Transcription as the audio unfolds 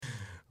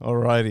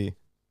Alrighty.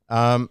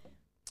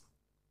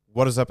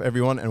 What is up,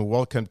 everyone, and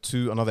welcome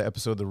to another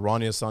episode of the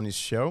Ronnie Asani's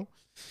show.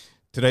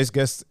 Today's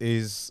guest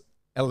is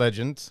a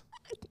legend.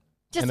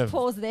 Just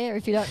pause there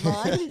if you don't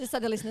mind, just so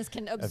the listeners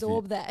can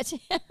absorb that.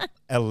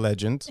 A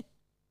legend.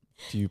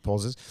 Few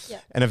pauses.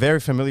 Yep. And a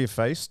very familiar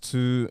face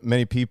to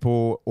many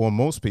people, or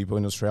most people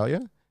in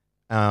Australia,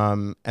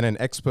 and an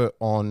expert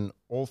on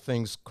all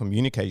things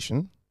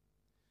communication.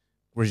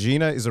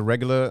 Grazina is a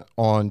regular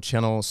on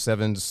Channel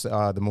 7's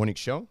The Morning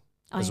Show,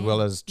 as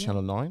well as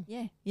Channel 9.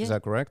 Yeah. Is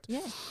that correct?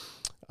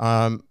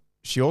 Yeah.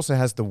 She also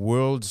has the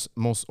world's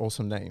most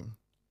awesome name.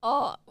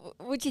 Oh,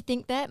 would you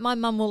think that? My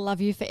mum will love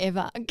you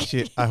forever.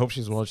 I hope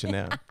she's watching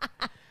now.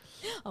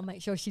 I'll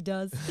make sure she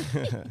does.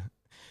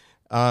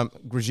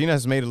 Grazina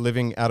has made a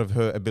living out of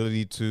her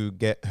ability to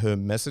get her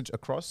message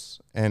across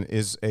and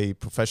is a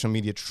professional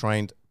media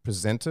trained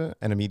presenter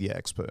and a media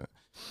expert.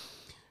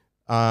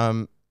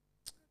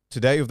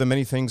 Today, of the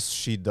many things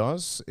she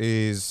does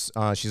is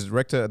she's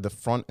director at the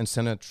Front and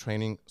Center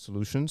Training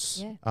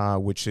Solutions,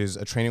 which is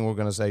a training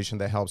organization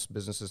that helps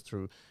businesses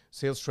through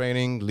sales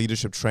training,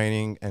 leadership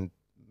training, and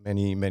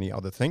many, many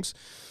other things.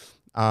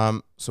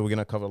 So we're going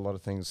to cover a lot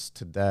of things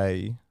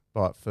today.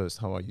 But first,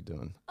 how are you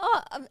doing?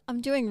 Oh, I'm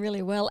doing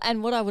really well.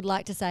 And what I would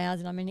like to say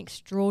is that I'm in an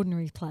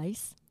extraordinary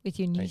place with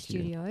your new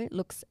studio. It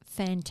looks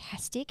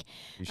fantastic.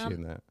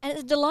 Appreciate that. And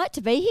it's a delight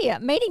to be here.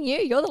 Meeting you,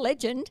 you're the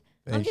legend.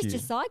 I'm just your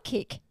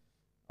sidekick.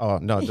 Oh,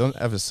 no, don't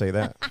ever say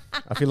that.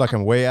 I feel like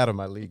I'm way out of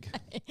my league.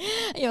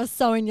 You're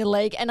so in your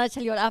league. And I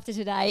tell you what, after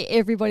today,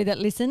 everybody that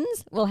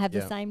listens will have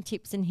the same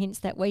tips and hints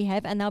that we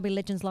have, and they'll be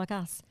legends like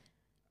us.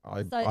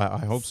 I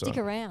hope so. Stick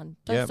around.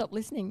 Don't stop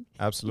listening.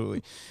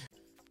 Absolutely.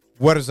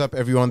 What is up,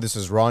 everyone? This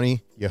is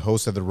Ronnie, your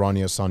host of the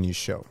Ronnie Asani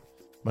Show.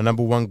 My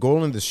number one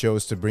goal in this show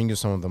is to bring you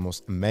some of the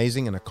most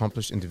amazing and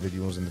accomplished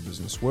individuals in the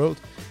business world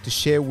to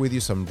share with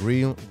you some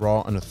real,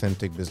 raw, and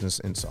authentic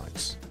business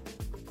insights.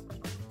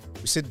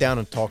 We sit down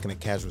and talk in a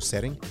casual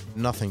setting,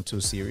 nothing too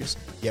serious,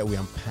 yet we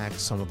unpack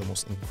some of the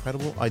most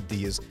incredible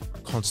ideas,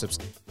 concepts,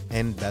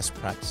 and best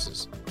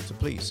practices. So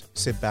please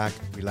sit back,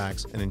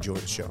 relax, and enjoy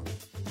the show.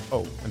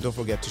 Oh, and don't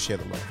forget to share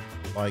the love.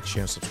 Like,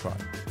 share, and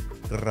subscribe.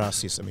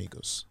 Gracias,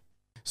 amigos.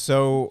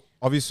 So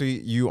obviously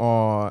you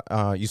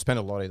spend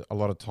a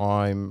lot of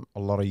time,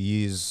 a lot of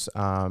years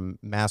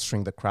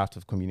mastering the craft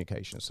of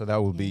communication. So that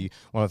will be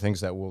one of the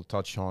things that we'll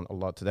touch on a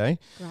lot today.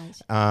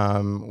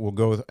 Right. We'll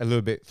go a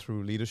little bit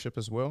through leadership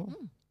as well.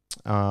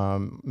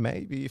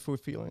 Maybe if we're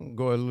feeling,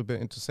 go a little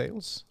bit into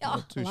sales. Oh,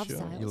 Not too I love sure.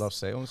 sales. You love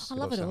sales? I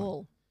love it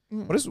all.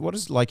 What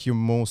is like your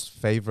most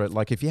favorite?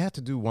 Like if you had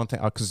to do one thing,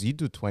 because you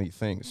do 20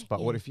 things,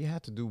 but what if you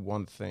had to do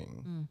one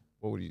thing?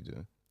 What would you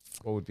do?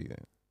 What would be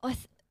that?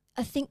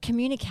 I think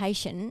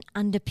communication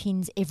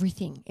underpins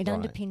everything. It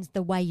underpins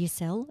the way you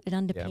sell. It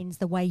underpins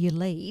the way you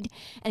lead.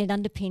 And it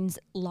underpins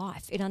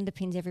life. It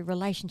underpins every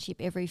relationship,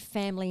 every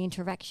family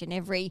interaction,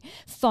 every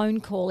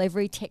phone call,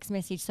 every text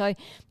message. So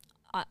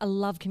I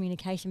love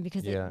communication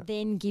because it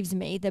then gives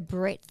me the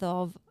breadth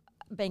of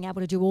being able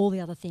to do all the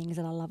other things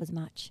that I love as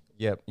much.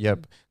 Yep.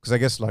 Because I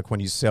guess like when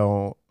you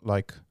sell,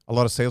 like a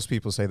lot of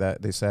salespeople say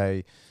that. They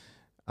say,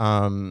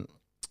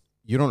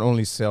 you don't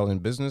only sell in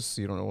business.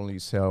 You don't only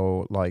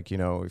sell like,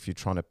 if you're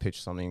trying to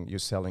pitch something, you're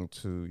selling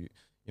to,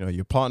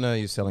 your partner,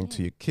 you're selling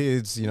to your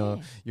kids,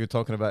 you were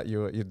talking about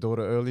your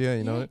daughter earlier,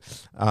 you know.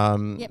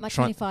 My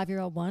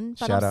 25-year-old one.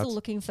 But I'm still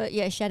looking for,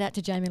 shout out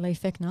to Jamie Lee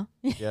Fechner.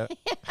 Yeah.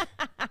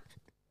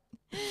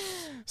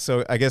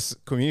 So I guess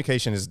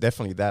communication is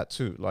definitely that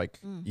too. Like,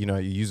 you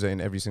use it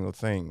in every single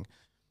thing.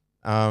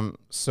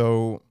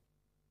 So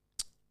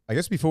I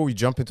guess before we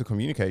jump into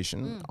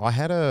communication, I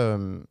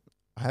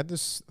had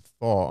this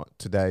thought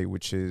today,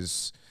 which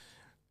is,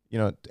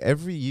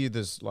 every year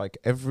there's like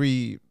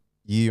every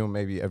year or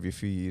maybe every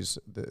few years,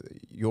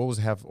 you always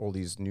have all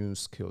these new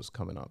skills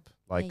coming up.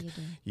 Like,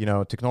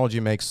 technology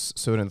makes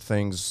certain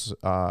things,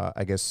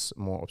 I guess,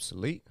 more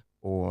obsolete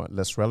or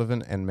less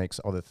relevant and makes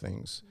other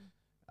things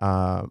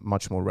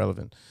much more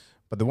relevant.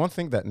 But the one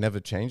thing that never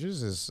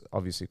changes is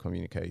obviously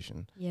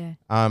communication. Yeah.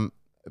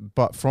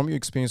 But from your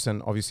experience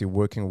and obviously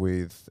working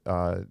with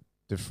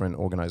different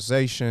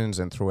organizations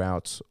and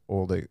throughout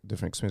all the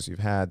different experiences you've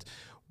had,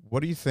 what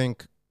do you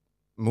think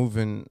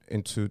moving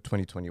into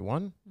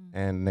 2021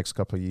 and next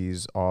couple of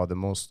years are the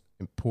most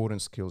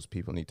important skills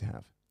people need to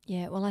have?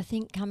 Yeah, well, I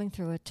think coming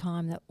through a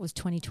time that was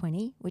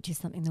 2020, which is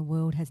something the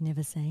world has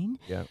never seen,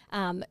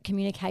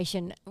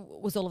 communication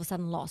was all of a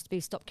sudden lost. We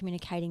stopped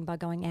communicating by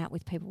going out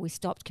with people. We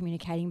stopped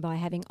communicating by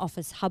having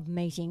office hub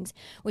meetings.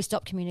 We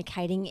stopped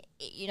communicating,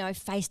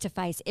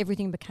 face-to-face.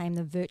 Everything became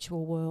the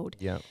virtual world.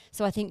 Yeah.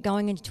 So I think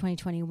going into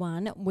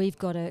 2021, we've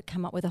got to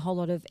come up with a whole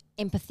lot of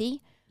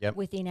empathy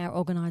within our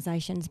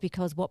organisations,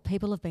 because what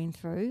people have been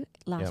through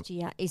last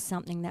year is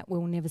something that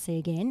we'll never see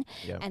again,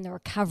 and the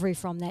recovery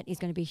from that is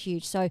going to be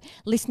huge. So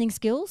listening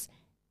skills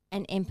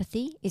and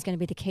empathy is going to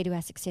be the key to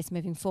our success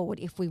moving forward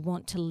if we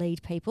want to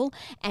lead people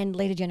and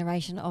lead a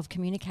generation of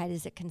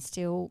communicators that can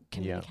still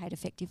communicate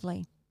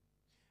effectively.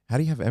 how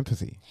do you have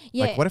empathy?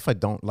 Yeah. Like, what if I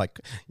don't, like,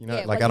 you know,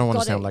 Yeah, like, well, I don't you've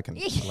want to got sound like an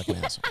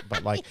asshole,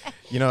 but like,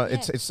 you know,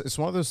 it's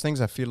one of those things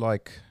I feel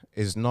like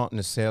is not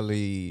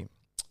necessarily,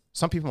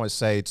 some people might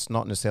say it's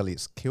not necessarily a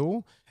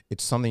skill.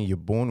 It's something you're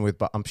born with,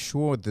 but I'm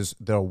sure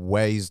there are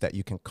ways that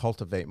you can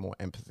cultivate more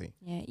empathy.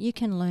 Yeah, you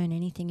can learn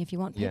anything if you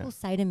want. People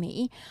say to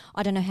me,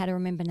 I don't know how to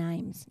remember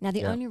names. Now,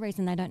 the only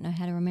reason they don't know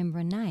how to remember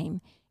a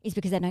name is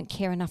because they don't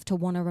care enough to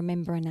want to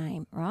remember a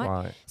name,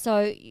 right?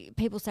 So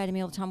people say to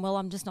me all the time, well,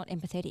 I'm just not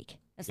empathetic.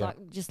 It's like,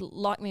 just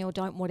like me or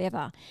don't,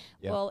 whatever.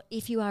 Well,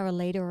 if you are a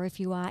leader or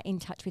if you are in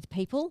touch with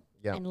people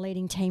and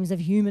leading teams of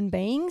human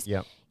beings,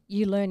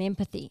 you learn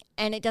empathy.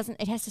 And it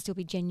has to still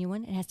be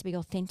genuine. It has to be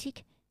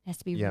authentic. It has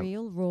to be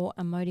real, raw,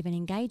 emotive and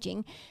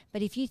engaging.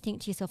 But if you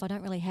think to yourself, I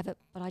don't really have it,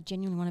 but I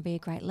genuinely want to be a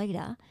great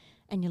leader,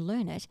 and you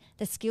learn it,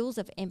 the skills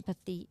of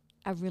empathy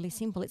are really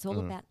simple. It's all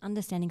about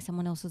understanding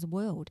someone else's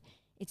world.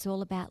 It's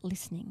all about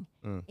listening.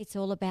 It's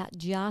all about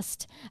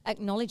just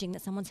acknowledging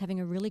that someone's having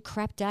a really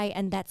crap day,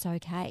 and that's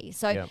okay.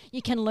 So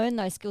you can learn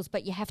those skills,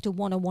 but you have to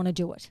want to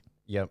do it.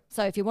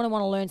 So if you want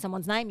to learn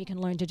someone's name, you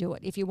can learn to do it.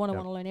 If you want to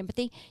learn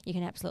empathy, you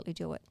can absolutely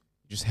do it.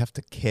 Just have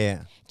to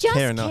care. Just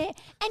care.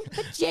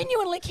 But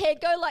genuinely care.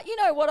 Go like, you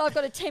know what, I've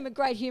got a team of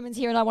great humans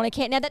here and I want to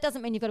care. Now, that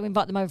doesn't mean you've got to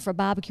invite them over for a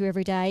barbecue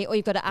every day, or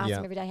you've got to ask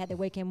them every day how their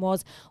weekend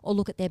was, or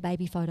look at their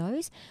baby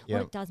photos.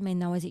 What it does mean,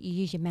 though, is that you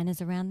use your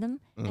manners around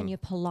them and you're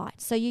polite.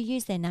 So you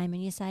use their name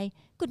and you say,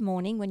 good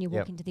morning, when you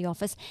walk into the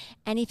office.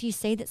 And if you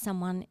see that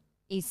someone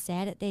is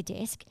sad at their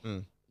desk,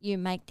 you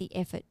make the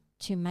effort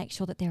to make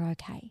sure that they're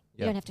okay.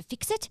 You don't have to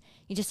fix it.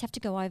 You just have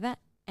to go over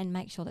and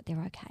make sure that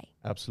they're okay.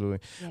 Absolutely.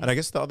 And I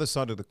guess the other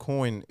side of the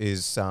coin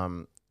is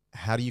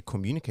how do you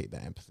communicate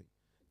that empathy?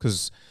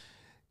 Because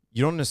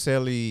you don't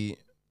necessarily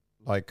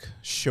like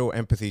show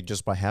empathy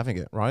just by having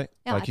it, right?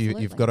 No, like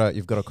you've got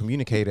to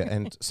communicate it,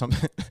 and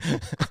something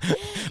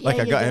like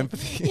I got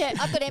empathy. Yeah,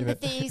 I've got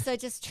empathy, so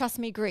just trust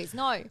me, Grizz.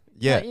 No,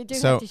 you do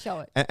so, have to show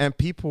it. And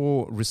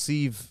people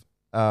receive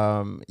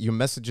your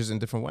messages in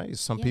different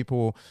ways. Some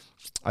people,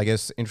 I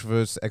guess,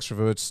 introverts,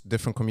 extroverts,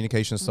 different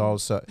communication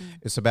styles. So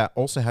it's about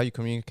also how you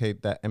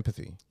communicate that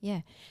empathy.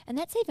 Yeah. And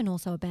that's even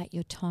also about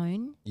your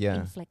tone,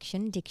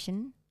 inflection,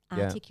 diction,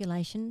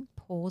 articulation,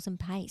 pause and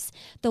pace.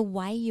 The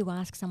way you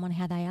ask someone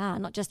how they are,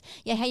 not just,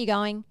 how you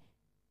going?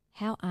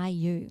 How are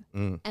you?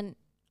 And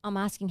I'm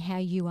asking how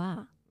you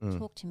are.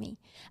 Talk to me.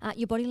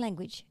 Your body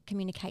language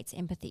communicates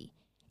empathy.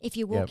 If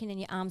you walk in and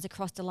your arms are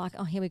crossed are like,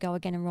 oh, here we go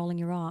again, and rolling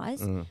your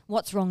eyes,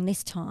 what's wrong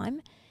this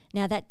time?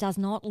 Now, that does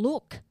not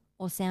look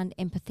or sound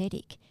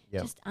empathetic.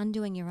 Just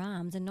undoing your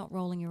arms and not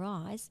rolling your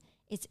eyes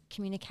is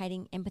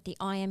communicating empathy.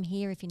 I am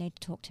here if you need to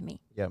talk to me.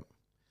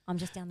 I'm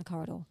just down the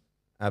corridor.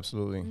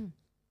 Absolutely. And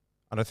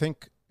I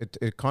think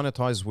it kind of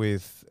ties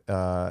with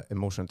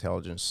emotional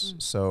intelligence.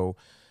 So,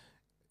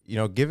 you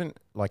know,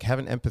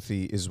 having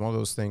empathy is one of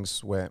those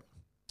things where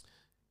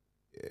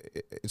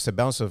it's a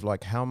balance of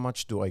like, how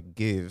much do I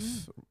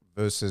give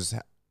versus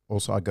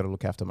also I got to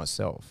look after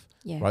myself,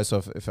 right?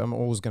 So if I'm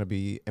always going to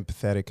be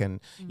empathetic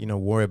and, you know,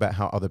 worry about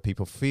how other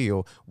people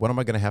feel, when am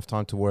I going to have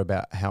time to worry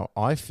about how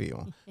I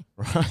feel,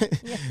 right?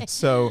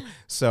 So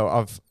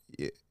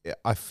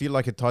I feel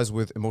like it ties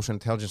with emotional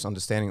intelligence,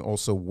 understanding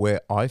also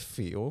where I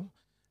feel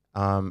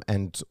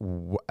and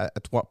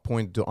at what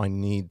point do I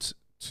need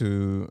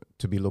to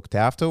be looked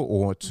after,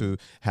 or to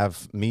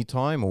have me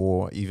time,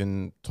 or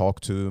even talk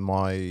to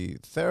my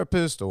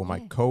therapist or my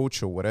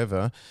coach or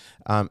whatever,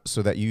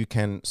 so that you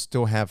can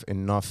still have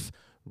enough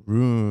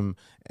room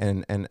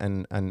and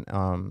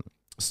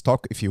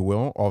stock, if you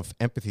will, of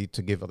empathy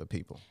to give other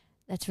people.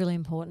 That's really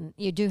important.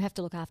 You do have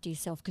to look after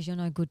yourself, because you're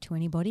no good to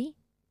anybody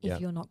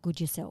if you're not good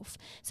yourself.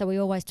 So we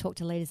always talk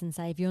to leaders and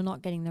say, if you're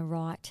not getting the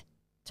right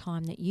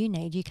time that you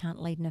need, you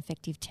can't lead an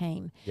effective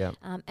team.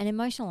 And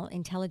emotional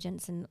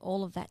intelligence and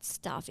all of that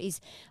stuff is,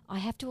 I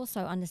have to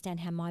also understand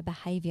how my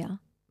behaviour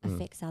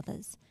affects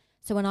others.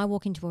 So when I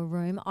walk into a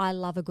room, I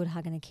love a good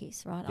hug and a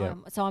kiss, right?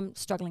 So I'm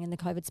struggling in the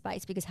COVID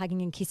space because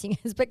hugging and kissing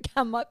has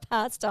become my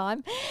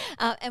pastime.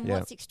 And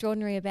what's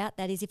extraordinary about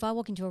that is, if I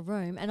walk into a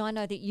room and I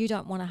know that you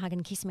don't want to hug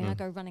and kiss me, I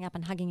go running up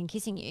and hugging and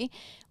kissing you.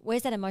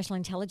 Where's that emotional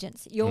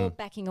intelligence? You're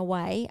backing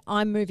away.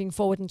 I'm moving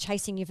forward and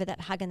chasing you for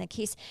that hug and a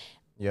kiss.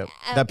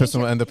 That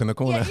person will end up in the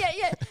corner.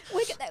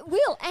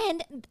 Will.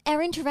 And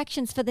our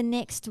interactions for the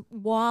next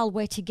while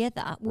we're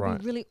together will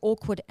be really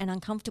awkward and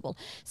uncomfortable.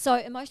 So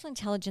emotional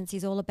intelligence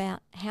is all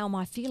about, how am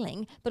I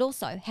feeling, but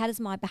also how does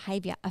my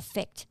behaviour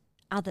affect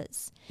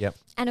others?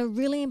 And a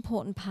really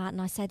important part,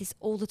 and I say this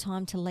all the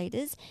time to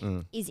leaders,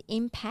 is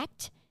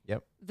impact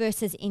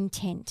versus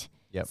intent.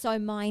 So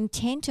my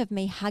intent of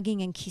me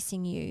hugging and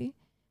kissing you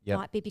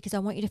might be because I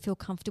want you to feel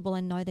comfortable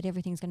and know that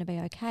everything's going to be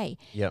okay.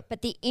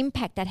 But the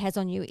impact that has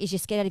on you is you're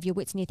scared out of your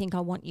wits and you think, I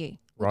want you.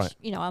 Which,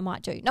 you know, I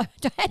might do. No,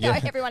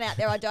 everyone out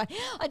there, I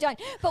don't.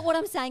 But what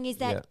I'm saying is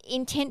that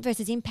intent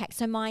versus impact.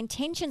 So my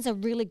intentions are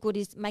really good,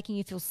 is making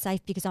you feel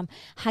safe because I'm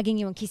hugging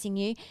you and kissing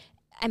you.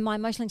 And my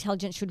emotional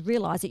intelligence should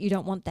realise that you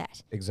don't want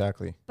that.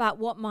 Exactly. But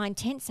what my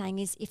intent's saying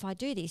is, if I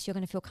do this, you're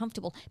going to feel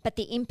comfortable. But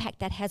the impact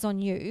that has on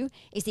you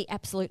is the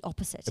absolute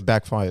opposite. It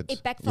backfires.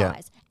 It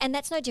backfires. Yeah. And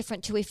that's no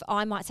different to if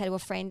I might say to a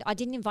friend, I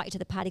didn't invite you to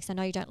the party because I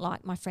know you don't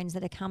like my friends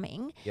that are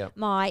coming. Yep.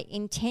 My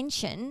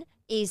intention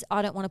is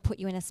I don't want to put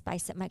you in a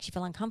space that makes you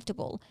feel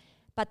uncomfortable.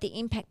 But the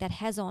impact that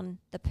has on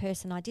the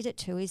person I did it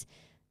to is,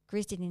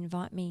 Grizz didn't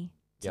invite me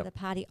to the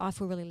party. I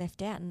feel really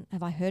left out, and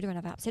have I hurt her and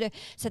have I upset her?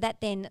 So that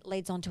then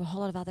leads on to a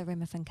whole lot of other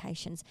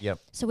ramifications. Yep.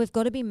 So we've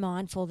got to be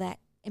mindful that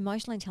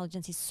emotional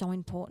intelligence is so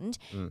important,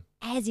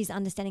 as is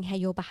understanding how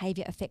your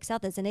behaviour affects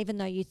others. And even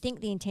though you think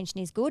the intention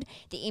is good,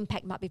 the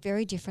impact might be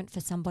very different for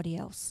somebody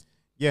else.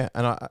 Yeah,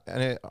 and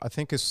I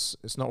think it's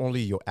not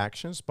only your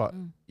actions, but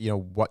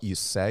what you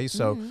say.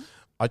 So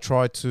I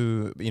try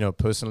to,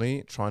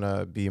 personally trying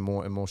to be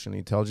more emotionally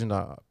intelligent.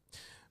 I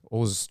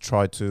always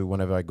try to,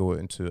 whenever I go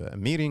into a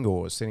meeting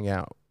or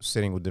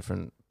sitting with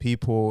different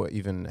people,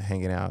 even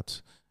hanging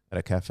out at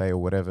a cafe or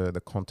whatever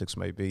the context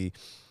may be,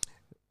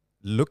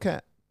 look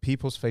at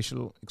people's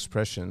facial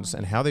expressions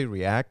and how they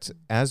react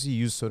as you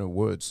use certain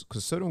words,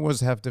 because certain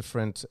words have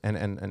different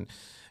and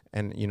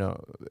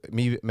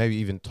maybe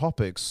even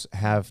topics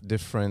have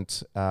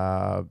different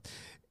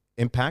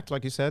impact,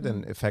 like you said,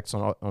 and effects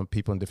on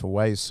people in different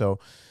ways. So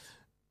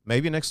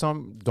maybe next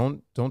time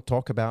don't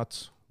talk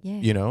about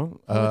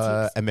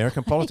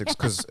American politics,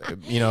 because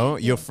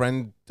your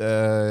friend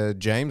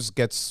James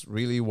gets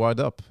really wired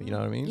up. You know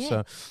what I mean? Yeah.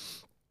 So,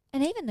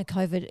 and even the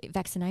COVID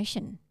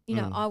vaccination.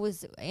 I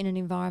was in an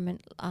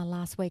environment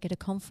last week at a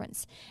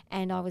conference,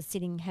 and I was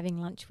sitting having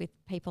lunch with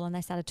people, and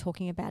they started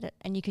talking about it,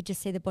 and you could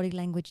just see the body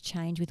language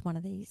change with one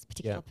of these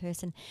particular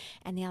person,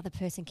 and the other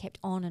person kept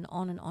on and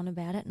on and on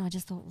about it, and I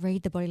just thought,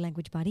 read the body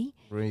language, buddy.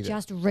 Read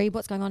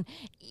what's going on.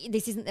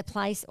 This isn't the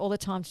place all the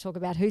time to talk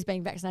about who's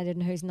being vaccinated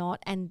and who's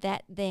not, and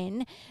that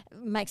then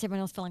makes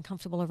everyone else feel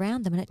uncomfortable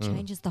around them, and it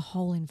changes the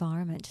whole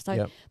environment.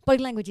 So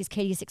body language is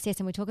key to your success,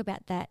 and we talk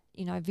about that,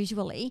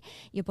 visually.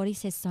 Your body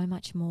says so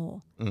much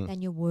more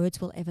than your words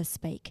will ever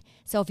speak.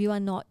 So if you are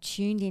not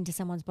tuned into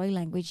someone's body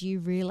language, you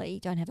really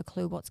don't have a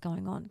clue what's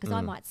going on. Because I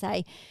might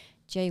say,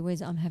 gee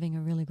whiz, I'm having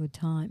a really good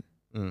time.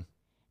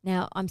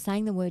 Now, I'm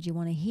saying the word you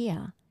want to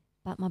hear,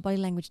 but my body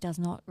language does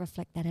not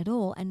reflect that at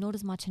all, and nor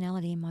does my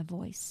tonality in my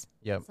voice.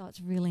 So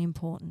it's really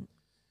important.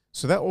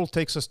 So that all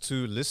takes us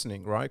to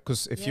listening, right?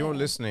 Because if you're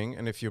listening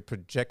and if you're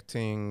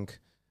projecting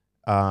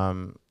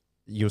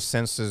your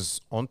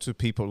senses onto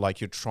people, like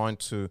you're trying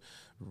to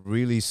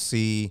really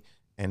see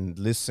and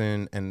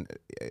listen, and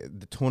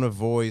the tone of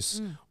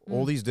voice,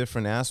 all these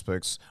different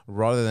aspects,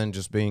 rather than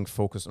just being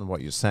focused on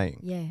what you're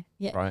saying.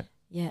 Right?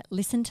 Yeah.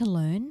 Listen to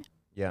learn.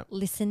 Yeah.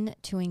 Listen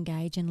to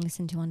engage, and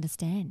listen to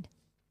understand.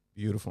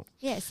 Beautiful.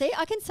 Yeah, see,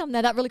 I can sum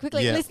that up really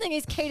quickly. Yeah. Listening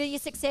is key to your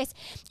success.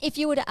 If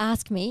you were to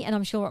ask me, and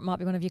I'm sure it might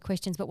be one of your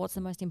questions, but what's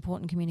the most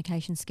important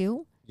communication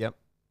skill? Yep.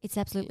 It's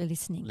absolutely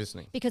listening.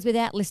 Listening. Because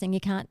without listening,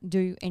 you can't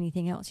do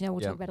anything else. We'll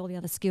talk about all the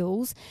other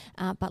skills,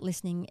 but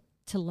listening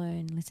to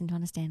learn, listen to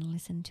understand, and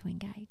listen to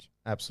engage.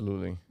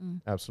 Absolutely.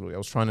 Absolutely. I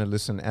was trying to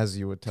listen as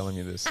you were telling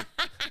me this.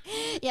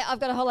 Yeah, I've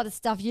got a whole lot of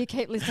stuff. You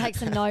take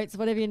some notes,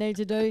 whatever you need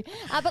to do.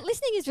 But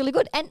listening is really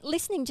good. And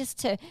listening just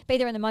to be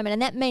there in the moment.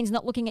 And that means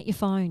not looking at your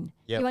phone.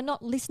 You are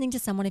not listening to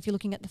someone if you're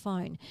looking at the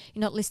phone.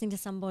 You're not listening to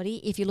somebody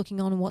if you're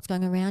looking on what's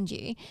going around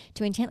you.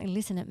 To intently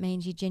listen, it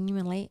means you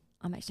genuinely,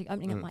 I'm actually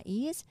opening up my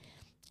ears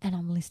and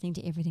I'm listening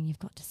to everything you've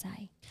got to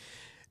say.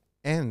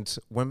 And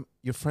when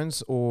your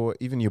friends or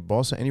even your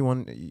boss or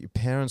anyone, your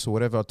parents or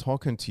whatever are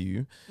talking to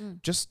you,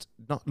 just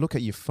not look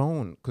at your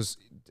phone, because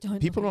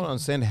people don't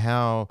understand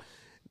how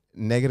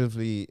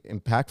negatively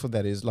impactful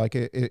that is. Like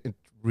it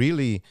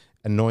really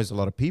annoys a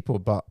lot of people,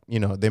 but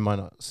they might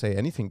not say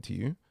anything to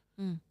you,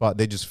 but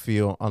they just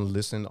feel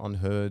unlistened,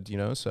 unheard,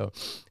 So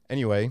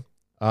anyway,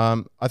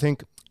 I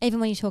think even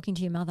when you're talking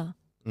to your mother,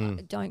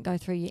 don't go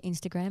through your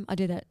Instagram. I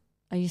do that.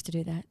 I used to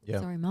do that.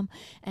 Sorry, Mum.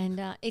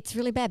 And it's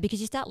really bad because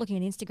you start looking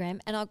at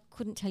Instagram, and I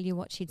couldn't tell you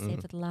what she'd said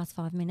for the last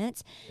 5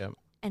 minutes.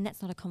 And that's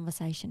not a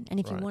conversation. And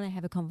if you want to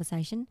have a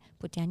conversation,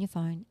 put down your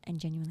phone and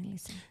genuinely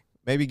listen.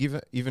 Maybe give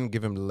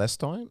them less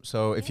time.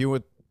 So if you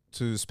were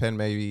to spend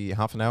maybe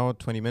half an hour,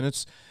 20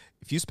 minutes,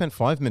 if you spend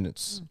 5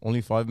 minutes, only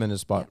 5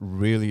 minutes, but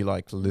really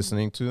like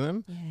listening to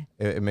them,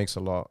 it makes a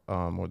lot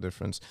more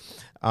difference.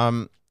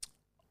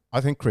 I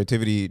think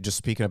creativity, just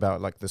speaking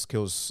about like the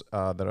skills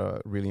that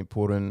are really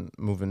important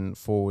moving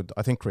forward,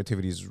 I think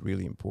creativity is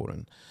really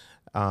important.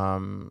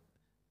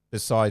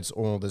 Besides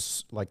all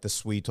this, like the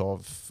suite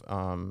of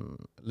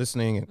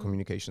listening and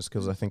communication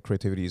skills, I think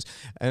creativity is.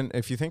 And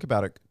if you think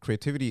about it,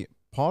 creativity,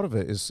 part of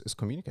it is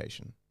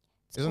communication.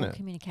 Isn't it?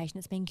 Communication.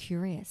 It's being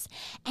curious.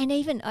 And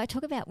even I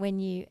talk about when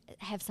you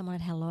have someone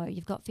at hello,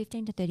 you've got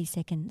 15 to 30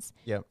 seconds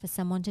for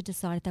someone to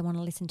decide if they want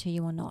to listen to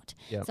you or not.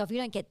 So if you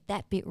don't get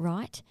that bit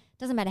right,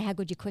 doesn't matter how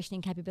good your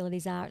questioning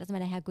capabilities are, it doesn't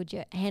matter how good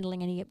you're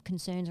handling any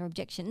concerns or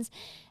objections,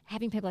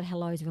 having people at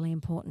hello is really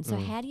important. So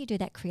how do you do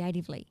that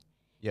creatively?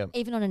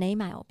 even on an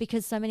email,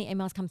 because so many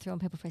emails come through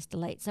and people press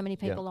delete, so many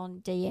people on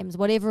DMs,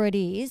 whatever it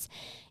is.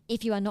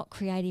 If you are not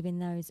creative in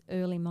those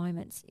early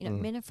moments, you know,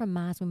 Men Are From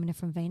Mars, Women Are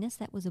From Venus,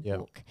 that was a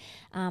book,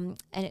 and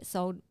it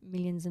sold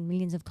millions and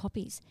millions of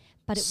copies.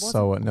 But it wasn't.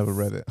 So I never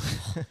read it.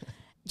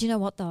 Do you know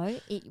what though?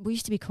 We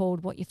used to be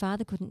called What Your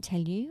Father Couldn't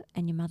Tell You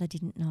and Your Mother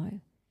Didn't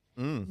Know.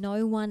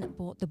 No one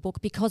bought the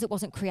book because it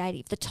wasn't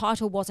creative. The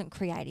title wasn't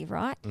creative,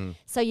 right?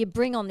 So you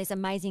bring on this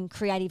amazing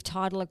creative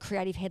title, a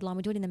creative headline.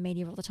 We do it in the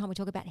media all the time. We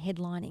talk about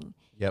headlining,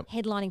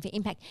 headlining for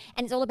impact.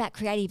 And it's all about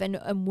creative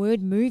and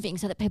word moving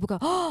so that people go,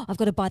 oh, I've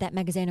got to buy that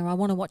magazine, or I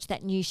want to watch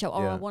that news show,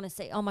 or I want to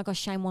see, oh my gosh,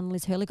 Shane Warne and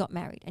Liz Hurley got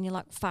married. And you're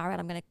like, far out,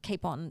 I'm going to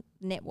keep on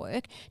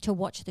network to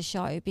watch the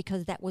show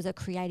because that was a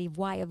creative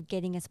way of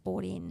getting us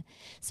bought in.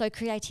 So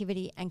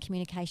creativity and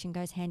communication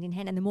goes hand in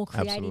hand. And the more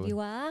creative you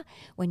are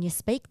when you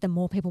speak, the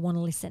more people want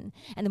to listen,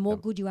 and the more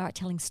good you are at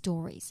telling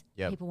stories.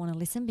 People want to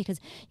listen because,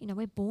 you know,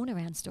 we're born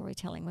around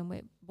storytelling. When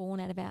we're born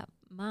out of our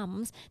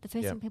mums, the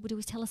first thing people do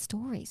is tell us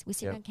stories. We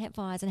sit around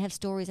campfires and have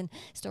stories, and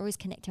stories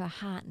connect to our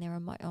heart, and they're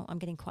I'm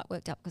getting quite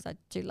worked up because I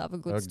do love a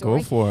good story.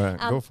 Go for it.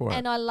 Go for it.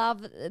 And I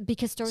love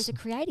because stories are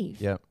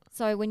creative.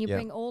 So when you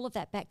bring all of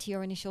that back to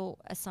your initial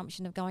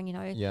assumption of going, you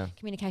know,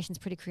 communication's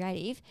pretty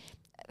creative,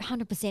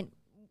 100%.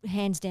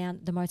 Hands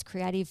down, the most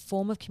creative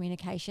form of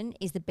communication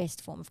is the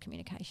best form of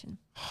communication.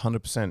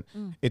 100%.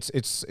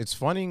 It's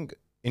finding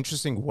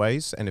interesting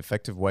ways and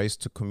effective ways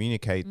to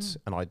communicate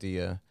an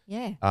idea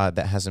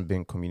that hasn't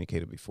been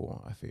communicated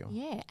before, I feel.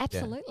 Yeah,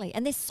 absolutely.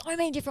 And there's so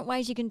many different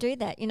ways you can do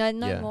that. You know,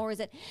 no more is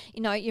it,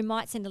 you know, you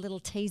might send a little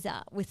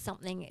teaser with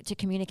something to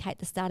communicate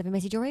the start of a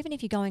message, or even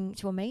if you're going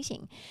to a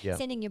meeting,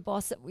 sending your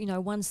boss, you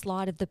know, one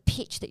slide of the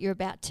pitch that you're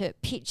about to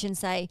pitch and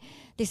say,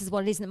 this is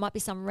what it is, and it might be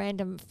some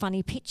random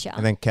funny picture.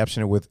 And then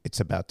caption it with, it's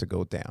about to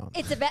go down.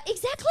 It's about,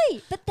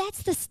 exactly. But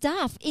that's the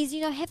stuff is,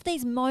 you know, have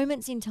these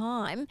moments in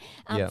time,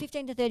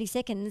 15 to 30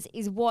 seconds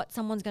is what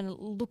someone's going to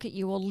look at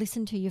you or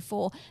listen to you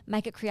for,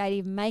 make it creative,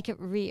 make it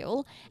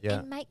real,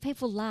 and make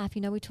people laugh.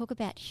 You know, we talk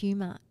about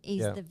humour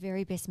is the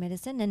very best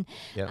medicine,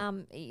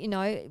 and you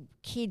know,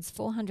 kids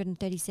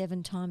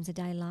 437 times a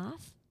day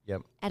laugh.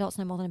 Adults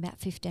no more than about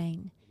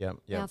 15.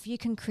 Now, if you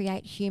can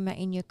create humour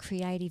in your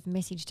creative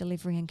message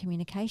delivery and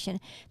communication,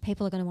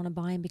 people are going to want to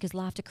buy in because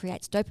laughter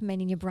creates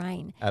dopamine in your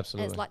brain.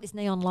 Absolutely. And it's like this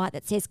neon light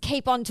that says,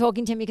 keep on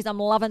talking to me because I'm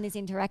loving this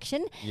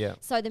interaction.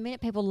 So the minute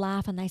people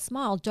laugh and they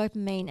smile,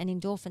 dopamine and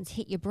endorphins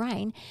hit your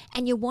brain,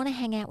 and you want to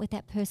hang out with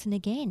that person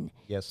again.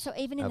 So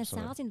even in the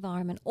sales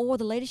environment or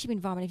the leadership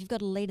environment, if you've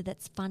got a leader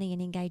that's funny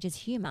and engages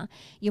humour,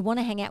 you want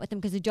to hang out with them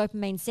because the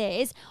dopamine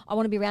says, I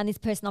want to be around this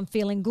person, I'm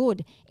feeling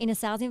good. In a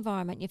sales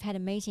environment, you've had a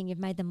meeting, you've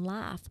made them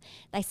laugh,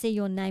 they see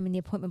your name in the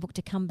appointment book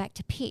to come back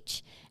to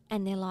pitch,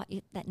 and they're like,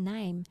 that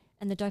name,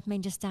 and the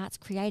dopamine just starts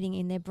creating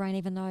in their brain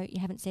even though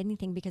you haven't said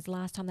anything because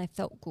last time they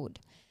felt good.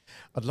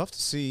 I'd love to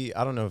see,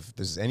 I don't know if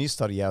there's any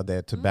study out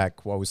there to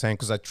back what we're saying,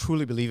 because I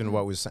truly believe in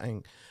what we're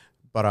saying,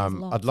 but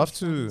I'd love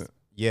to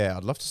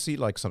see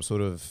like some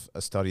sort of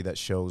a study that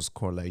shows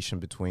correlation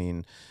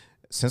between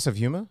sense of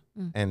humor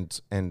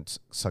and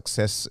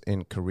success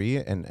in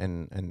career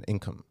and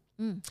income.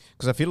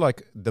 Because I feel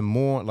like the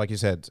more, like you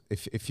said,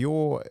 if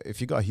you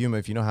got humor,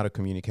 if you know how to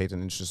communicate in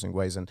interesting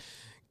ways and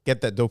get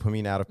that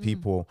dopamine out of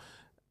people,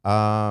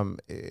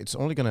 it's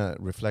only going to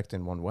reflect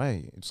in one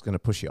way. It's going to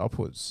push you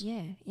upwards.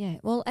 Yeah.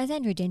 Well, as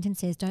Andrew Denton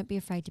says, don't be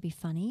afraid to be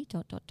funny, ...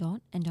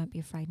 and don't be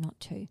afraid not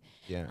to.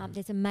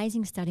 There's an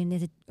amazing study, and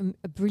there's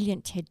a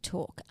brilliant TED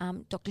Talk.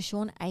 Dr.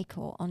 Sean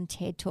Achor on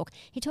TED Talk,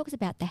 he talks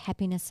about the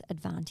happiness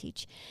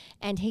advantage.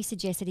 And he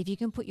suggests that if you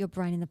can put your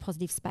brain in the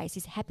positive space,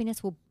 his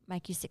happiness will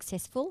make you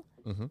successful.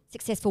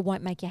 Successful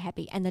won't make you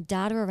happy. And the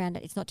data around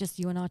it, it's not just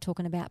you and I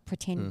talking about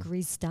pretend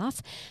grizz stuff.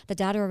 The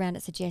data around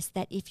it suggests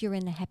that if you're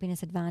in the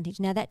happiness advantage,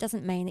 now that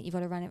doesn't mean that you've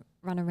got to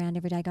run around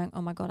every day going,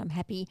 oh my God, I'm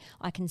happy,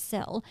 I can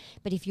sell.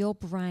 But if your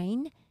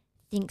brain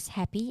thinks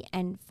happy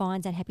and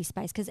finds that happy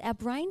space, because our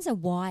brains are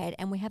wired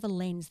and we have a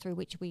lens through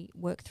which we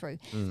work through.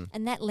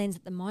 And that lens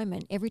at the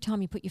moment, every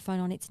time you put your phone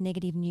on, it's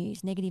negative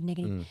news,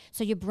 negative.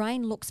 So your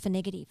brain looks for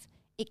negative.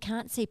 It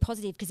can't see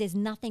positive because there's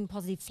nothing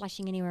positive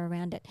flashing anywhere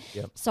around it.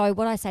 So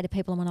what I say to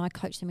people when I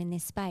coach them in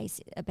this space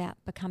about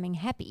becoming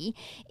happy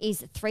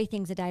is 3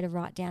 things a day to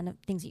write down of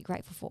things that you're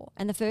grateful for.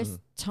 And the first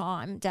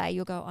day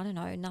you'll go, I don't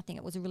know, nothing.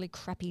 It was a really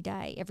crappy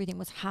day. Everything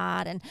was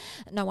hard and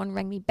no one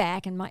rang me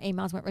back and my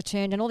emails weren't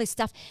returned and all this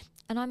stuff.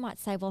 And I might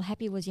say, well,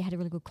 happy was you had a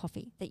really good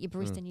coffee, that your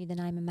barista knew the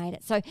name and made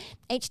it. So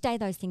each day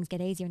those things get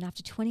easier, and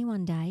after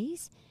 21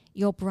 days,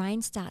 your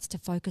brain starts to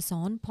focus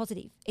on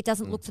positive. It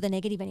doesn't look for the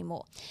negative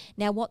anymore.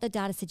 Now, what the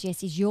data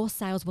suggests is your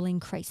sales will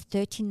increase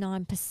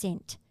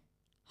 39%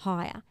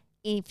 higher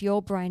if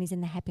your brain is in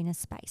the happiness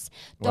space.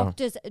 Wow.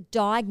 Doctors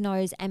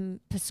diagnose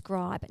and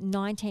prescribe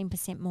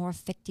 19% more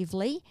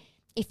effectively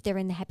if they're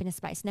in the happiness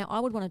space. Now, I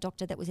would want a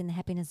doctor that was in the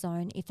happiness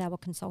zone if they were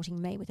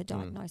consulting me with a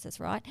diagnosis,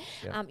 right?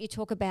 You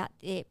talk about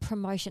the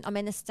promotion. I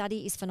mean, the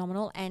study is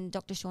phenomenal, and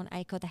Dr. Sean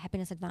Achor, The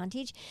Happiness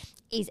Advantage,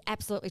 is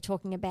absolutely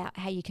talking about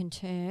how you can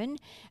turn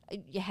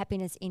your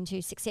happiness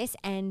into success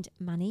and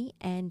money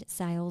and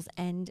sales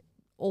and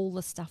all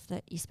the stuff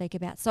that you speak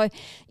about. So,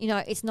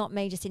 it's not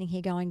me just sitting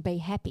here going, be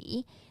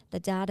happy. The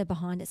data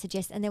behind it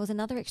suggests, and there was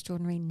another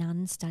extraordinary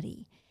nun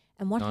study.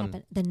 And what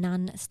happened? The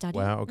nun study.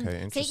 Wow, okay,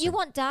 interesting. See, you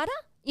want data?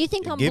 You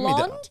think I'm Give me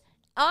blonde?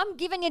 I'm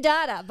giving you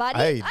data, buddy.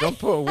 Hey, don't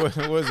put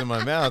words in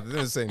my mouth. I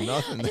didn't say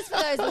nothing. Just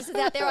for those listeners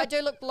out there, I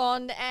do look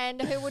blonde,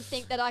 and who would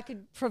think that I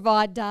could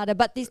provide data?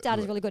 But this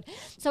data is really good.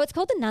 So it's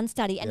called the nun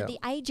study, and at the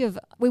age of,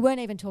 we weren't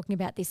even talking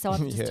about this, so I've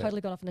just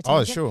totally gone off on a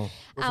tangent. Oh,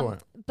 sure.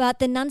 But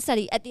the nun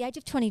study, at the age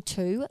of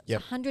 22,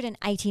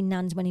 180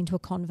 nuns went into a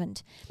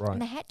convent. Right.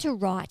 And they had to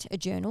write a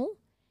journal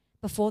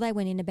before they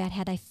went in about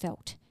how they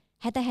felt.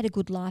 Had they had a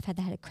good life? Had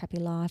they had a crappy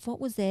life?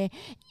 What was their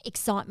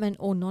excitement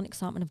or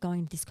non-excitement of going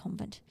into this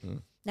convent?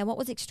 Now, what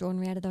was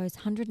extraordinary out of those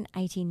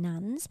 180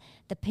 nuns,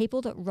 the people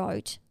that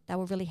wrote, they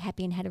were really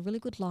happy and had a really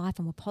good life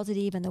and were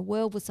positive, and the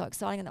world was so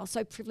exciting, and they were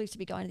so privileged to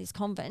be going to this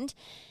convent.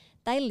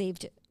 They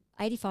lived,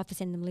 85% of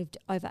them lived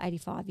over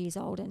 85 years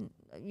old, and,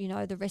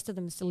 the rest of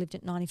them still lived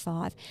at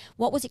 95.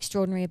 What was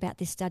extraordinary about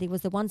this study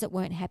was the ones that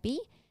weren't happy,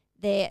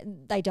 they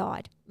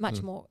died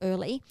much more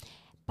early,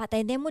 but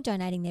they then were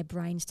donating their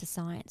brains to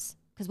science.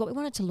 Because what we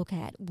wanted to look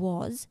at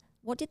was,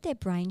 what did their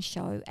brains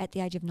show at the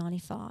age of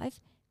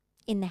 95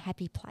 in the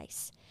happy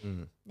place?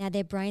 Now,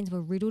 their brains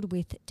were riddled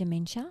with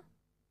dementia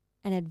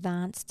and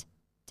advanced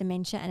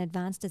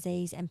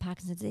disease and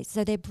Parkinson's disease.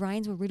 So their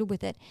brains were riddled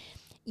with it,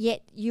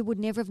 yet you would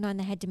never have known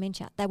they had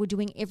dementia. They were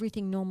doing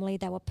everything normally.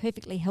 They were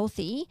perfectly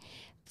healthy.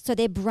 So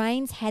their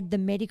brains had the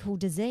medical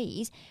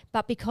disease,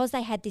 but because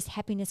they had this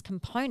happiness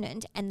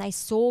component and they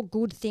saw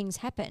good things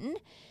happen,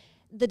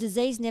 the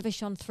disease never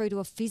shone through to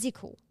a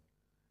physical.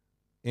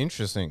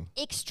 Interesting.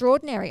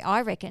 Extraordinary,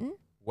 I reckon.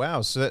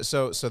 Wow.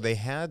 So they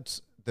had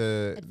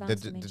the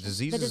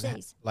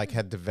diseases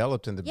had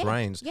developed in the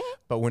brains,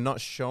 but we're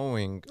not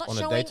showing on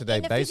a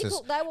day-to-day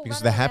basis because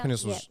the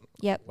happiness was.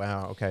 Yep.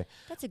 Wow. Okay.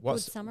 That's a good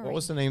summary. What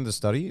was the name of the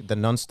study? The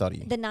nun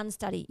study. The nun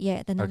study.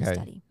 Yeah, the nun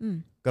study.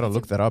 Got to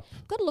look that up.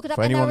 Got to look it up.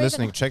 For anyone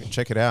listening, check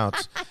it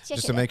out.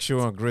 Just to it make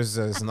sure Grizz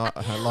is not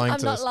lying to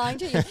us. I'm not lying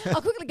to you.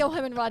 I'll quickly go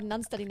home and write a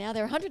nun study now.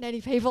 There are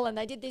 180 people and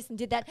they did this and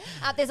did that.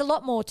 There's a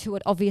lot more to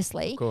it,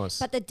 obviously. Of course.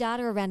 But the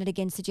data around it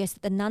again suggests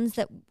that the nuns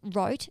that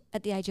wrote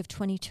at the age of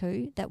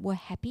 22 that were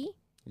happy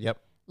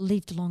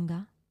lived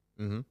longer,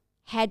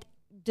 had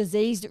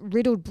diseased,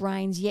 riddled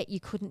brains, yet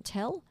you couldn't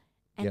tell.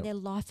 And their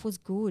life was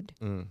good.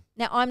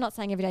 Now, I'm not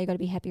saying every day you've got to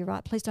be happy,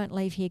 right? Please don't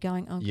leave here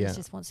going, oh, Chris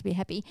just wants to be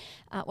happy.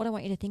 What I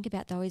want you to think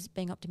about, though, is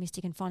being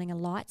optimistic and finding a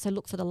light. So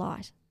look for the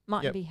light.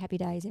 Mightn't be happy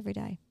days every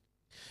day.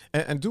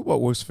 And do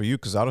what works for you,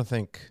 because I don't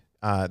think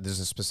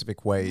there's a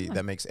specific way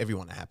that makes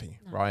everyone happy,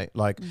 right?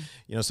 Like,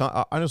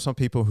 I know some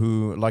people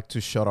who like to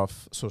shut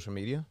off social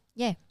media.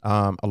 Yeah.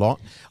 A lot.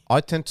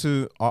 I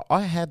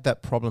had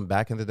that problem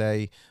back in the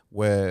day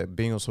where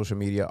being on social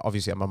media,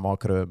 obviously I'm a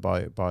marketer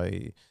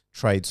by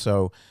trade,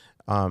 so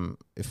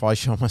if I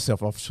show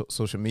myself off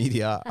social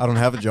media, I don't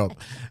have a job.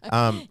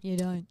 You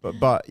don't.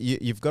 But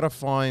you've got to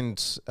find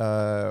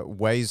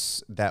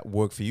ways that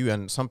work for you.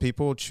 And some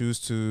people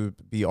choose to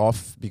be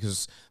off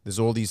because there's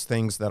all these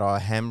things that are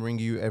hammering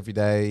you every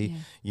day,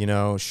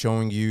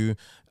 showing you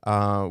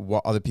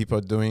what other people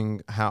are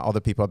doing, how other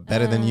people are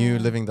better than you,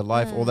 living the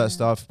life, all that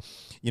stuff.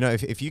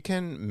 If you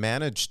can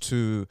manage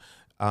to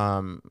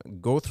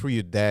go through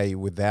your day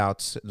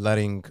without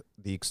letting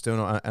the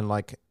external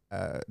and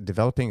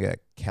developing a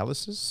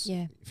calluses,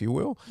 if you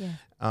will,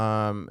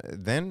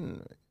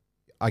 then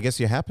I guess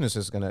your happiness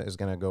is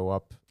gonna go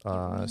up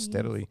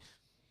steadily.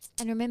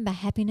 And remember,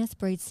 happiness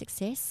breeds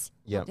success,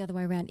 not the other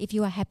way around. If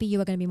you are happy, you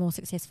are going to be more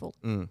successful.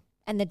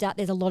 And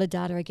there's a lot of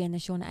data, again, the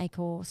Sean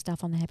Acor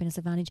stuff on the happiness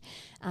advantage,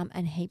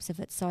 and heaps of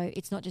it. So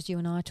it's not just you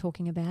and I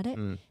talking about it.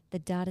 The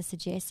data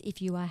suggests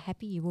if you are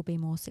happy, you will be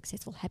more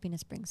successful.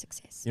 Happiness brings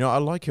success. I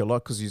like you a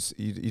lot because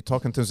you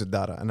talk in terms of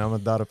data, and I'm a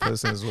data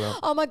person as well.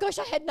 Oh my gosh,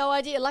 I had no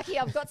idea. Lucky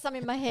I've got some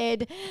in my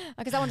head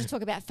because I want to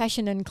talk about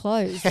fashion and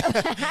clothes. That's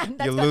got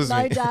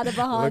no data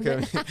behind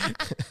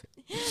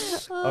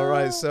it. All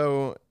right,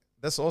 so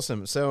that's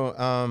awesome.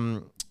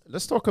 So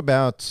let's talk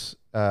about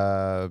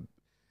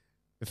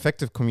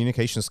effective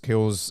communication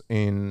skills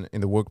in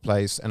the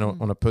workplace and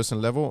on a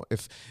personal level.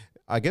 If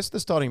I guess the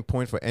starting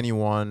point for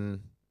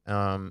anyone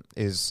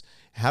is,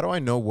 how do I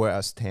know where I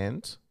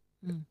stand?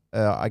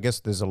 I guess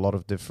there's a lot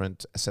of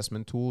different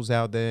assessment tools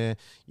out there.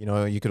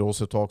 You could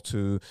also talk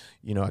to,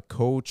 a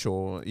coach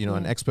or,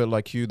 an expert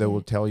like you that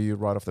will tell you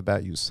right off the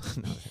bat, no,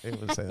 I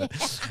wouldn't say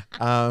that.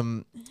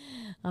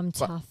 I'm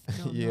tough.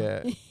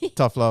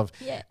 Tough love.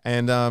 Yeah.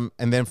 And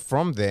then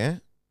from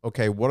there,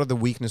 okay, what are the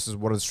weaknesses,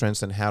 what are the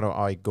strengths, and how do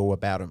I go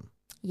about them?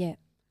 Yeah.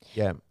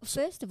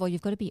 First of all,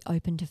 you've got to be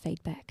open to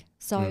feedback.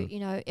 So,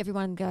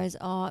 everyone goes,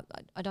 oh,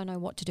 I don't know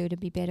what to do to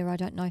be better. I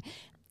don't know.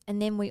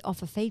 And then we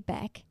offer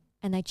feedback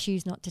and they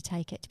choose not to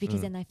take it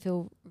because then they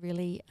feel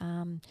really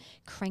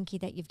cranky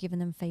that you've given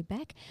them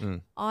feedback.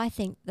 I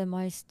think the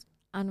most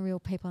unreal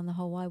people in the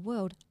whole wide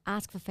world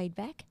ask for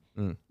feedback,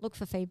 look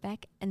for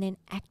feedback, and then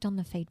act on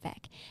the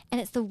feedback. And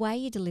it's the way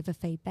you deliver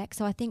feedback.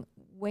 So I think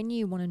when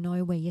you want to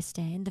know where you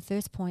stand, the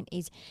first point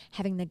is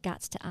having the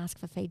guts to ask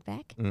for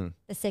feedback.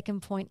 The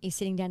second point is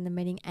sitting down in the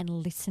meeting and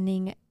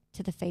listening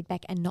to the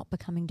feedback and not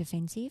becoming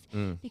defensive,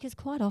 because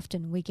quite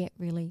often we get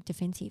really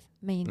defensive,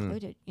 me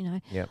included, you know.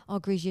 Oh,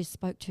 Grizz, you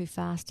spoke too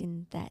fast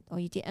in that, or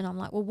you did. And I'm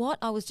like, well, what?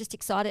 I was just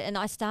excited. And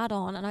I start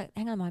on and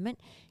hang on a moment,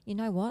 you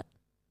know what?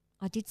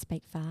 I did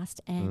speak fast,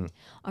 and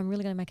I'm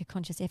really going to make a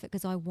conscious effort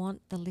because I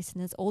want the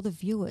listeners or the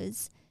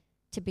viewers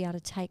to be able to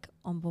take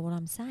on board what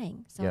I'm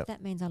saying. So if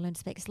that means I learn to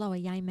speak slower,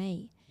 yay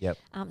me.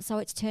 So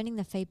it's turning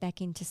the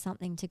feedback into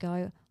something to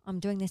go, I'm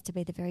doing this to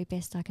be the very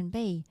best I can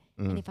be.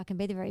 And if I can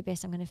be the very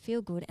best, I'm going to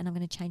feel good and I'm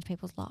going to change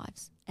people's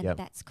lives. And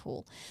that's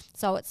cool.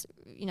 So it's,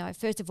 you know,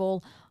 first of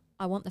all,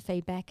 I want the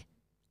feedback.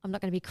 I'm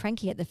not going to be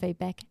cranky at the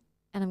feedback,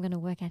 and I'm going to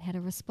work out how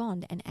to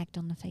respond and act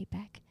on the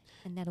feedback.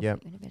 And that'll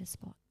put you in a better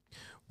spot.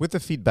 With the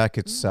feedback,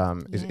 it's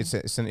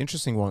an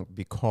interesting one,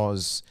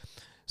 because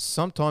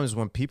sometimes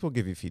when people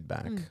give you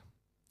feedback,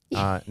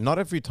 not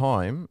every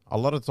time, a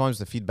lot of times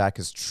the feedback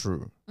is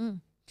true.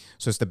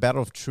 So it's the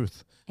battle of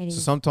truth. So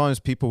sometimes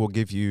people will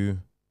give you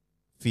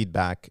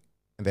feedback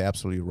and they're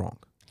absolutely wrong.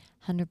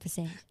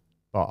 100%.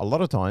 But a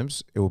lot of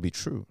times it will be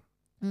true.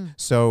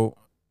 So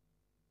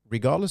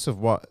regardless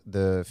of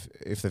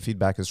if the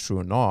feedback is true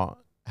or not,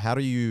 how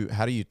do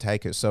you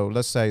take it? So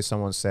let's say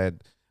someone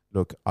said,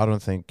 look, I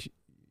don't think,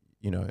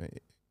 you know,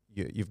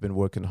 you've been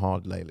working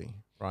hard lately,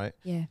 right?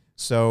 Yeah.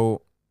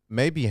 So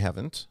maybe you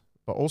haven't,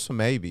 but also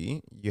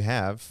maybe you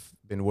have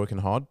been working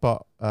hard,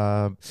 but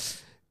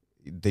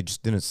they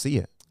just didn't see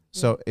it.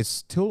 So it's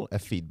still a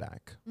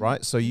feedback,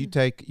 right? So you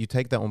take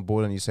that on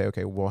board and you say,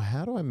 okay, well,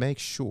 how do I make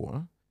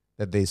sure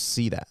that they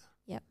see that?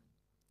 Yep.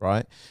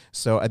 Right?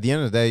 So at the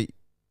end of the day,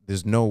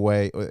 there's no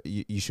way,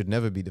 you should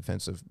never be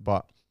defensive,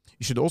 but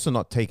you should also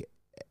not take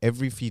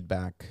every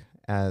feedback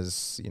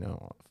as, you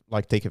know,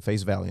 like take it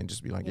face value and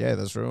just be like, yeah,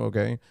 that's true,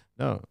 okay.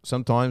 No,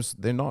 sometimes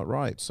they're not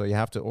right. So you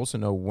have to also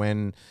know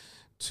when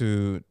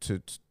to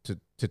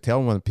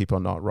tell when people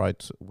are not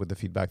right with the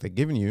feedback they're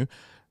giving you,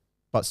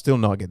 but still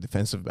not get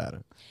defensive about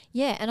it.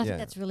 Yeah, and I think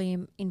that's really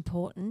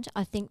important.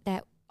 I think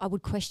that I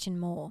would question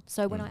more.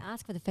 So when I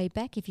ask for the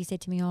feedback, if you said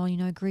to me, oh, you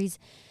know, Grizz,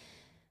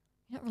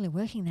 you're not really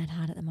working that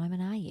hard at the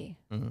moment, are you?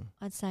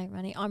 I'd say,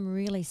 Ronnie, I'm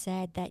really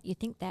sad that you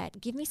think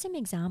that. Give me some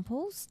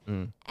examples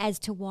as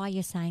to why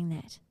you're saying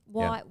that.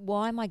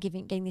 Why am I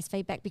getting this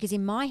feedback? Because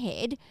in my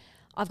head,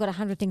 I've got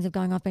 100 things of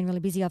going. I've been really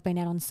busy. I've been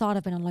out on site.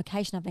 I've been on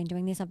location. I've been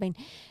doing this.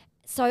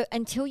 So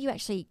until you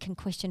actually can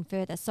question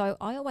further. So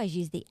I always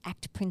use the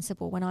ACT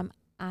principle when I'm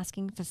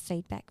asking for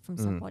feedback from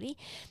somebody.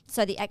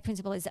 So the ACT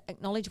principle is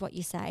acknowledge what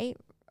you say.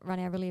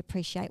 Ronnie, I really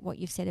appreciate what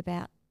you've said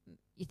about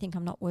you think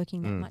I'm not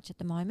working that much at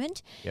the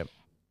moment. Yep.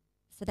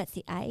 So that's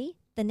the A.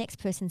 The next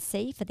person,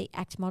 C, for the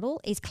ACT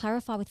model, is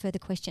clarify with further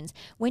questions.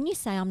 When you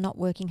say I'm not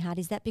working hard,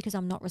 is that because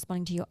I'm not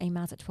responding to your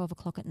emails at 12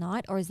 o'clock at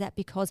night, or is that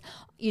because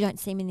you don't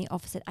see me in the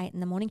office at 8 in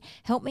the morning?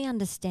 Help me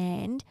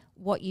understand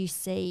what you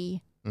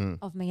see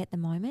of me at the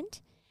moment.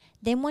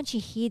 Then once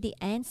you hear the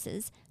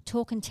answers,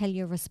 talk and tell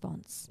your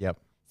response. Yep.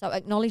 So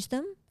acknowledge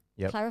them,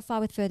 clarify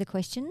with further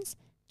questions,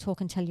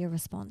 talk and tell your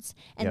response.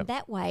 And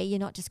that way you're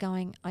not just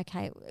going,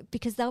 okay,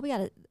 because you'll be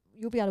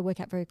able to work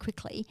out very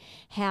quickly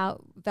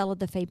how valid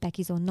the feedback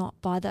is or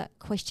not by the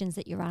questions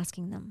that you're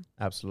asking them.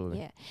 Absolutely.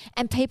 Yeah.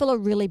 And people are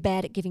really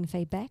bad at giving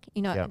feedback.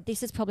 You know,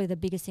 this is probably the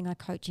biggest thing I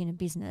coach in a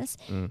business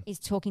is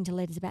talking to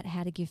leaders about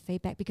how to give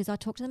feedback, because I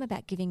talk to them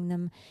about giving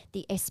them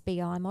the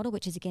SBI model,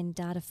 which is, again,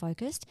 data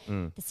focused,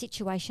 the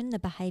situation, the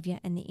behaviour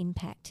and the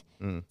impact.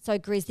 So,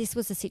 Grizz, this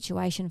was the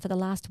situation for the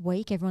last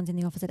week. Everyone's in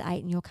the office at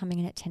 8 and you're coming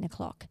in at 10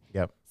 o'clock.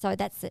 Yep. So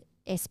that's the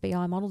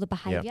SBI model, the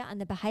behaviour.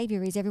 And the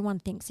behaviour is everyone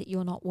thinks that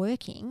you're not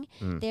working.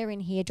 They're in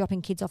here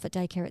dropping kids off at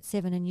daycare at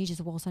 7 and you just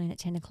waltz on in at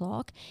 10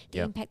 o'clock. The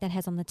impact that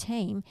has on the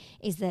team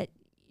is that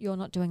you're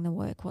not doing the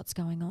work. What's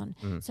going on?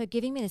 So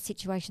giving me the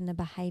situation, the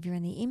behaviour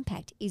and the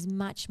impact is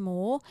much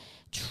more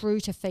true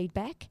to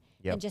feedback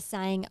than just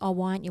saying, oh,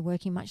 why aren't you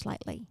working much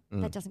lately?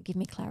 That doesn't give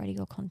me clarity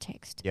or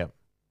context. Yep.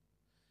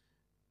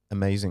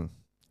 Amazing.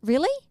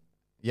 Really?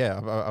 Yeah,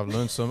 I've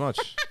learned so much.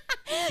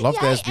 Love the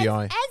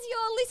SBI. As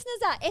your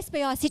listeners are,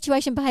 SBI,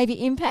 situation, behaviour,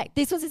 impact.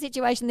 This was a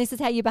situation, this is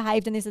how you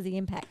behaved, and this is the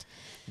impact.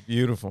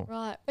 Beautiful.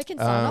 Right, we can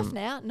sign off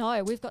now.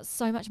 No, we've got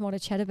so much more to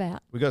chat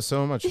about. We got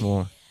so much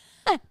more.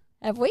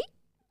 Have we?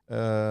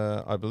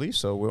 I believe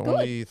so. We're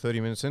only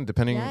 30 minutes in,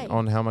 depending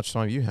on how much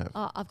time you have.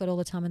 Oh, I've got all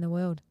the time in the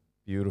world.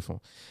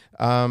 Beautiful.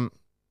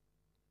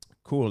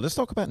 Cool. Let's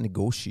talk about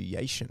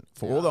negotiation.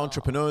 For all the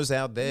entrepreneurs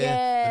out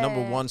there, the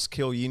number one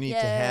skill you need to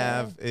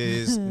have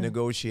is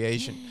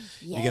negotiation.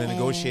 You're going to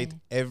negotiate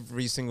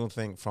every single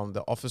thing, from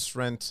the office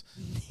rent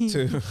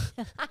to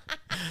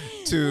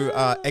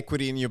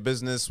equity in your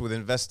business with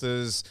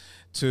investors,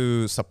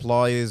 to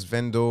suppliers,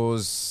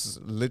 vendors,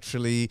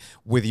 literally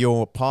with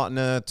your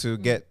partner to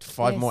get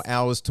 5 more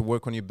hours to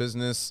work on your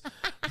business.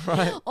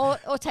 Right? Or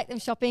take them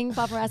shopping,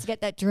 5 more hours to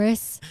get that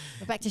dress.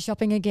 We're back to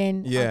shopping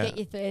again. Yeah. I'll get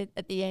you third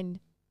at the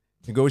end.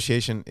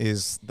 Negotiation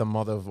is the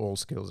mother of all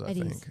skills, I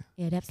think.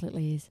 Yeah, it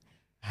absolutely is.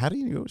 How do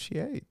you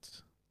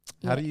negotiate?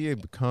 How do you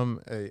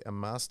become a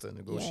master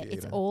negotiator? Yeah,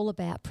 it's all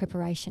about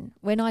preparation.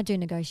 When I do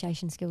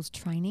negotiation skills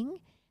training,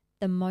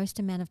 the most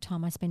amount of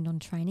time I spend on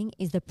training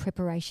is the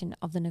preparation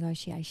of the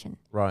negotiation.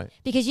 Right.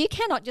 Because you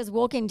cannot just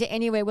walk into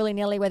anywhere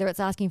willy-nilly, whether it's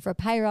asking for a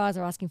pay rise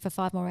or asking for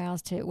 5 more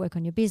hours to work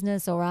on your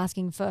business or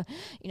asking for,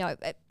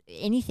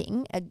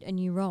 anything, a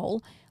new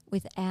role,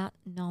 without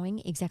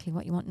knowing exactly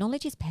what you want.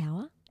 Knowledge is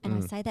power.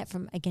 And I say that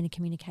from, again, a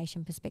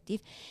communication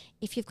perspective.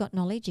 If you've got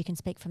knowledge, you can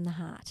speak from the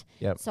heart.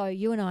 Yep. So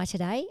you and I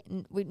today,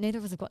 neither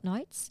of us have got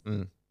notes.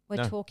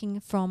 We're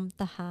talking from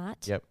the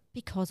heart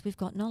because we've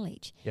got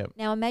knowledge. Yep.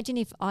 Now, imagine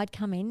if I'd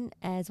come in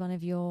as one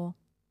of your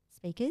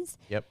speakers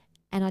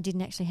and I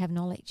didn't actually have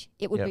knowledge.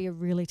 It would be a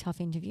really tough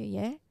interview,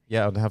 yeah?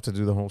 Yeah, I'd have to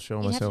do the whole show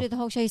myself. You'd have to do the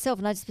whole show yourself,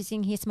 and I'd just be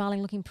sitting here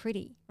smiling, looking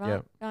pretty, right?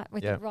 Yep. Right,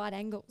 with the right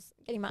angles,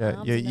 getting my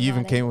arms you in the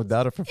even right came with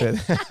data prepared.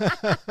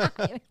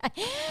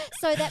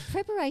 So that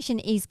preparation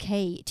is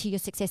key to your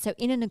success. So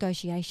in a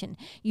negotiation,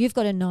 you've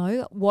got to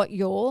know what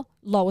your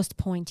lowest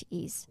point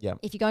is.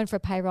 Yep. If you're going for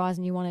a pay rise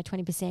and you want a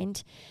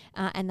 20%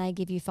 and they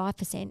give you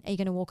 5%, are you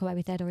going to walk away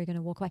with that or are you going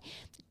to walk away?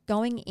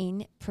 Going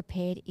in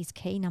prepared is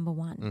key, number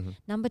one.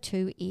 Number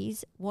two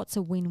is what's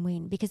a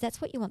win-win? Because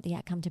that's what you want the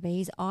outcome to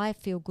be, is I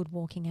feel good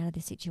walking out of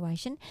this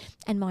situation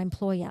and my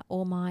employer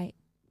or my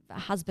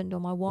husband or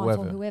my wife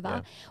or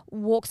whoever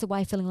walks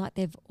away feeling like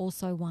they've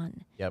also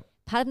won. Yep.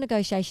 Part of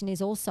negotiation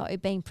is also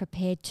being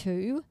prepared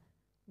to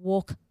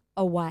walk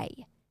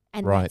away.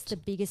 And that's the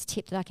biggest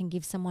tip that I can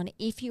give someone.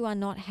 If you are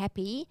not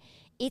happy,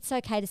 it's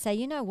okay to say,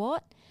 you know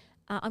what,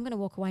 I'm going to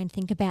walk away and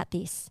think about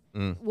this.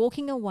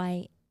 Walking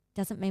away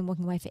doesn't mean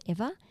walking away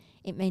forever.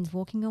 It means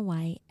walking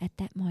away at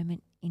that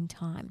moment in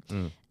time.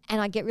 And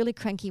I get really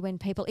cranky when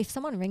people, if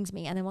someone rings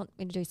me and they want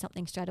me to do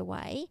something straight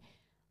away,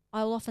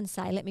 I'll often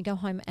say, let me go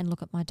home and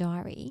look at my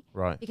diary.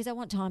 Right. Because I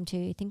want time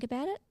to think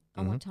about it.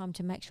 I want time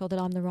to make sure that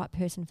I'm the right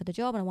person for the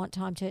job, and I want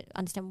time to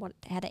understand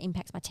how that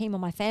impacts my team or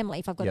my family.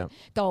 If I've got to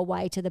go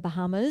away to the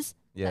Bahamas,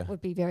 that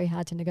would be very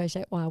hard to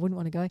negotiate. Why I wouldn't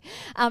want to go.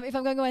 If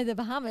I'm going away to the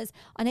Bahamas,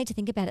 I need to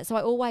think about it. So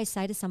I always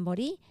say to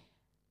somebody,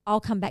 I'll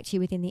come back to you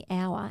within the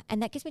hour,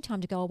 and that gives me time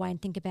to go away and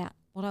think about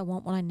what I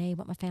want, what I need,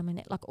 what my family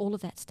need, like all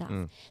of that stuff.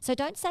 So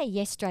don't say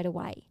yes straight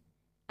away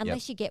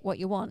unless you get what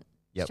you want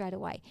straight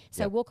away.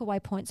 So walk away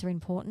points are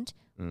important.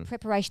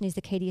 Preparation is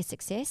the key to your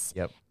success,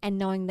 and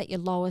knowing that your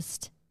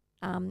lowest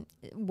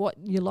what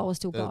your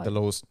lowest will go. The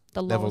lowest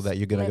level that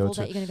you're going to go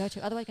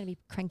to. Otherwise, you're going to be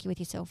cranky with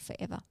yourself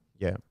forever.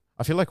 Yeah.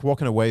 I feel like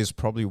walking away is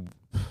probably,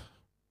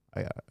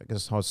 I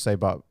guess hard to say,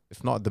 but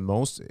if not the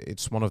most,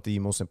 it's one of the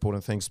most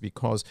important things,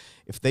 because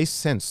if they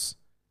sense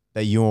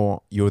that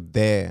you're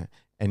there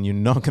and you're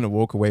not going to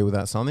walk away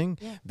without something,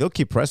 they'll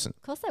keep pressing.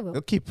 Of course they will.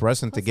 They'll keep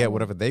pressing to get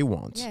whatever they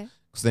want,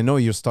 because they know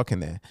you're stuck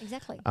in there.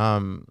 Exactly.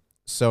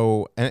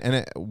 So,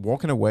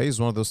 walking away is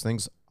one of those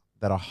things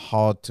that are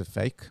hard to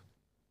fake.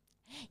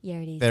 Yeah,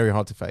 it is. Very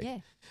hard to fake.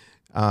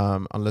 Yeah.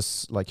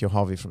 Unless like you're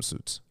Harvey from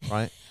Suits,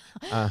 right?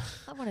 I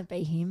want to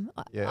be him.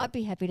 I'd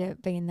be happy to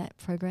be in that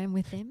program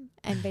with them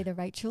and be the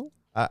Rachel.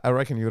 I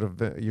reckon you'd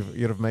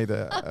have made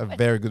a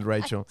very good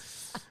Rachel.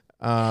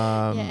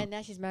 And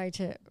now she's married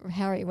to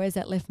Harry. Where's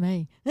that left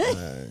me?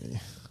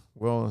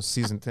 Well,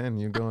 season 10,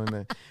 you're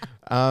going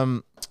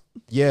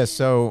there.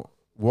 So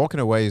walking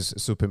away is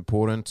super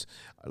important.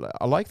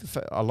 I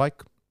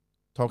like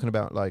talking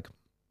about like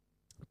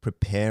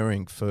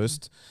preparing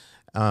first.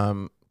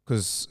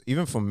 Because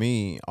even for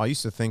me, I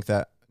used to think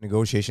that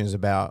negotiation is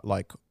about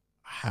like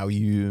how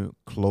you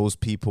close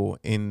people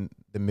in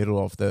the middle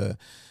of the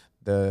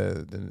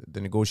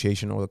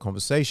negotiation or the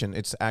conversation.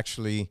 It's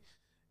actually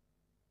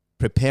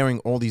preparing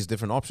all these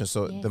different options.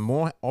 So the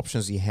more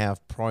options you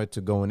have prior to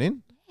going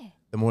in,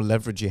 the more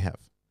leverage you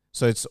have.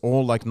 So it's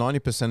all like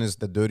 90% is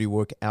the dirty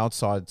work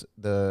outside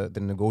the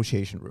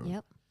negotiation room.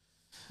 Yep.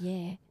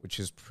 Yeah. Which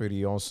is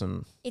pretty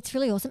awesome. It's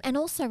really awesome. And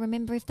also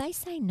remember, if they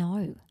say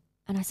no,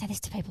 and I say this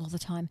to people all the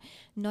time,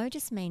 no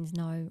just means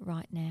no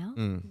right now.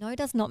 No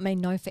does not mean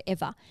no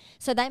forever.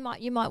 So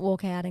you might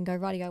walk out and go,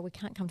 rightio, we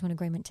can't come to an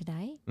agreement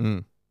today.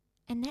 And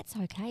that's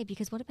okay,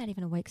 because what about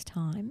even a week's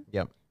time?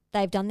 Yep.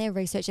 They've done their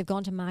research, they've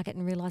gone to market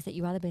and realised that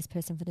you are the best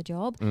person for the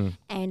job,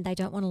 and they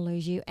don't want to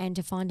lose you. And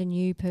to find a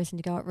new person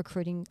to go at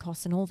recruiting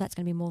costs and all that's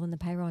going to be more than the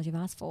pay rise you've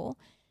asked for,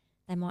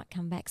 they might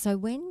come back. So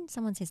when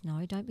someone says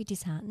no, don't be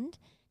disheartened.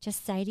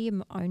 Just say to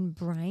your own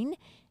brain,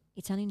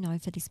 it's only no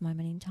for this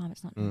moment in time.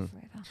 It's not no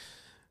forever.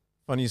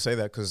 Funny you say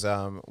that, because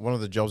one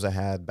of the jobs I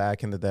had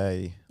back in the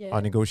day,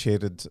 I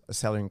negotiated a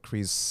salary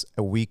increase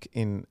a week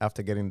in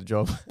after getting the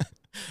job.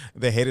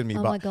 They hated me.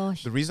 Oh, but my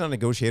gosh. The reason I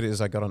negotiated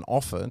is I got an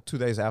offer 2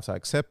 days after I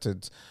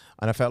accepted,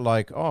 and I felt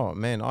like, oh,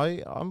 man,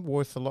 I'm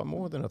worth a lot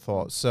more than I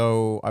thought.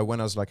 So I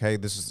was like, hey,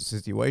 this is the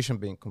situation,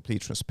 being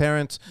complete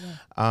transparent.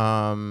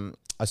 I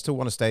still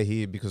want to stay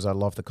here because I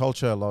love the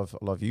culture. I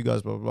love you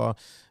guys, blah, blah, blah.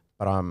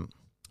 But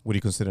would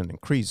you consider an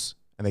increase?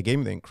 And they gave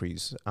me the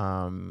increase.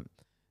 And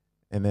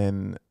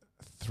then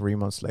 3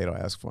 months later, I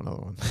asked for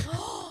another one.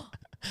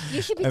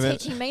 You should be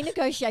teaching me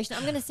negotiation.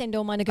 I'm going to send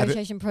all my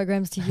negotiation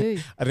programs to you.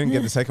 I didn't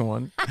get the second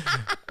one.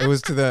 it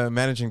was to the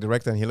managing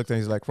director, and he looked at me,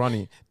 he's like,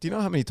 Ronnie, do you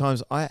know how many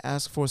times I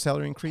ask for a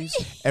salary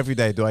increase every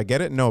day? Do I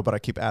get it? No, but I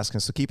keep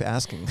asking, so keep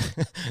asking.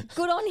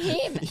 Good on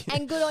him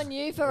and good on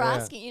you for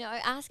asking. You know,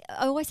 I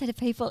always say to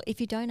people, if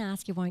you don't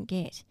ask, you won't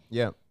get.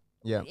 Yeah.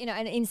 Yeah. You know,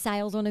 and in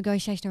sales or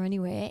negotiation or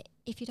anywhere,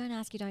 if you don't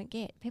ask, you don't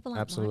get. People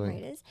aren't mind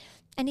readers.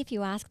 And if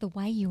you ask, the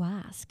way you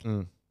ask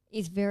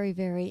is very,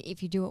 very,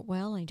 if you do it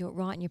well and you do it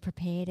right and you're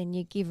prepared and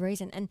you give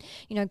reason. And,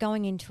 you know,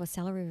 going into a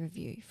salary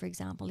review, for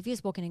example, if you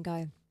just walk in and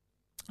go,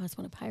 I just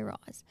want a pay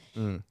rise,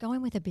 go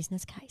in with a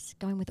business case,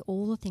 go in with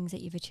all the things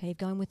that you've achieved,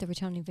 go in with the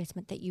return on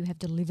investment that you have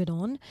delivered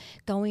on,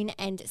 go in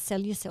and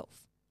sell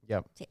yourself.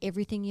 To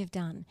everything you've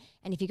done.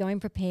 And if you go in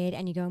prepared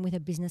and you go in with a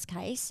business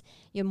case,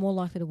 you're more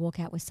likely to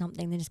walk out with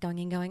something than just going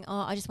in going,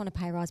 oh, I just want a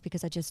pay rise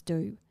because I just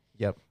do.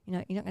 You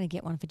know, you're not going to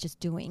get one for just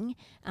doing.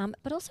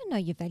 But also know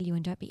your value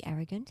and don't be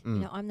arrogant. You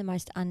know, I'm the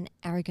most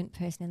unarrogant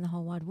person in the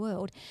whole wide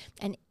world.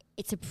 And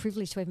it's a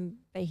privilege to even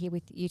be here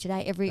with you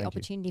today. Every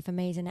opportunity for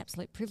me is an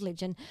absolute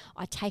privilege. And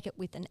I take it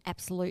with an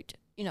absolute,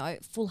 you know,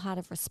 full heart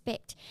of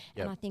respect.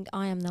 And I think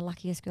I am the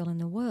luckiest girl in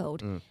the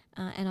world.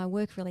 And I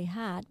work really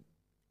hard.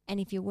 And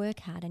if you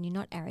work hard and you're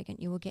not arrogant,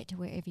 you will get to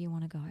wherever you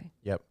want to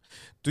go.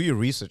 Do your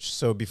research.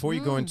 So before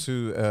you go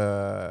into,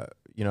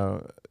 you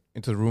know,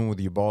 into the room with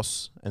your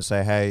boss and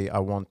say, hey, I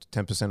want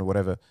 10% or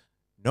whatever,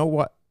 know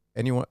what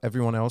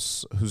everyone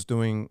else who's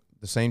doing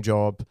the same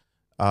job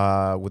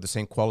with the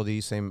same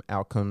quality, same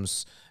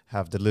outcomes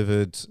have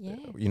delivered,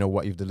 you know,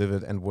 what you've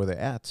delivered and where they're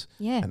at,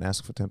 and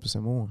ask for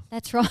 10% more.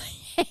 That's right.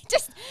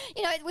 Just,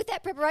 you know, with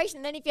that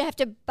preparation, then if you have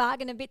to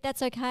bargain a bit,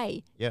 that's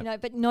okay. You know,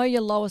 but know your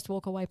lowest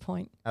walk away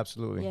point.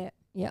 Absolutely.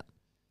 Yeah.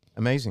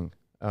 Amazing.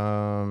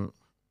 I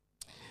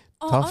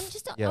want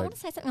to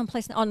say something on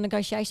police on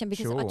negotiation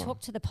because I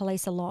talk to the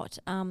police a lot.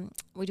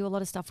 We do a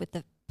lot of stuff with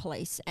the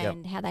police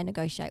and how they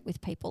negotiate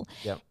with people.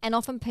 And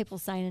often people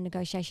say in a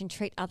negotiation,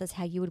 treat others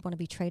how you would want to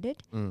be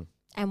treated.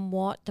 And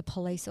what the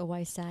police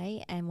always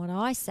say and what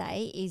I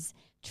say is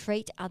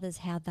treat others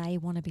how they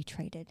want to be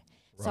treated.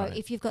 So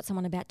if you've got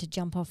someone about to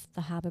jump off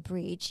the harbour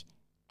bridge,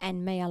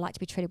 and me, I like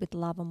to be treated with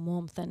love and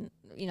warmth and,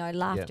 you know,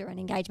 laughter and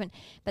engagement,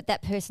 but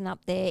that person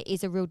up there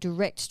is a real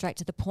direct, straight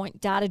to the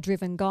point,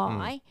 data-driven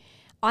guy,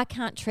 I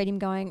can't treat him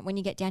going, when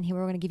you get down here,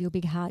 we're going to give you a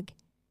big hug.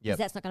 Because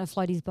that's not going to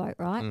float his boat,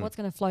 right? What's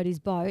going to float his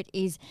boat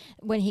is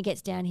when he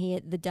gets down here,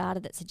 the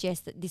data that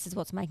suggests that this is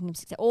what's making him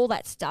successful, all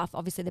that stuff,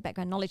 obviously the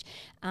background knowledge.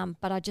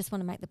 But I just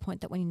want to make the point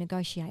that when you're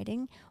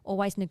negotiating,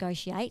 always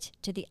negotiate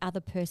to the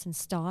other person's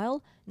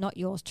style, not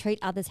yours. Treat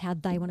others how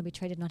they want to be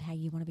treated, not how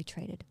you want to be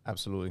treated.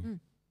 Absolutely.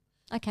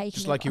 Okay.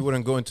 Just like you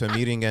wouldn't go into a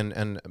meeting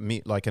and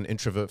meet like an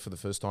introvert for the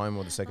first time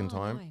or the second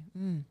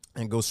time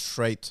and go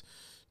straight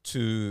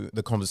to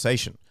the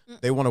conversation.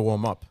 They want to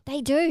warm up.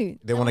 They do.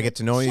 They want to get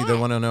to know you. They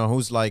want to know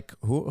who's like,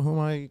 who am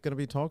I going to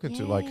be talking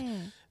to? Like,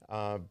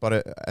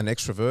 but an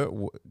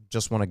extrovert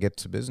just want to get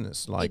to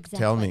business. Like,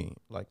 tell me,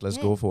 like, let's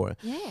go for it.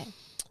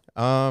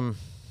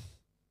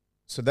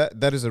 So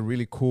that is a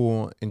really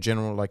cool, in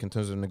general, like in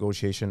terms of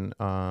negotiation,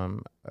 a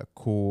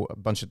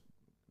bunch of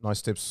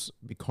nice tips,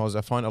 because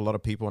I find a lot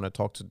of people, when I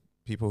talk to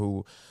people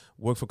who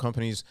work for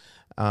companies,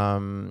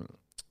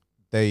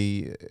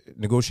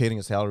 negotiating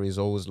a salary is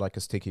always like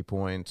a sticky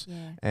point.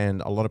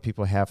 And a lot of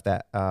people have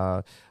that,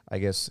 I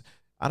guess,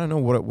 I don't know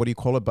what do you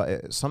call it,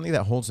 but something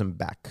that holds them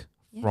back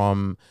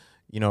from,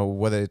 you know,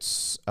 whether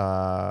it's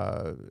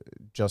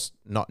just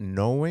not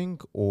knowing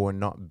or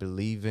not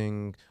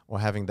believing or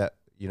having that,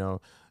 you know,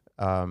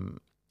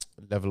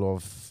 level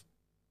of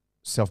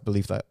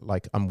self-belief that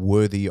like I'm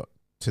worthy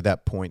to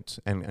that point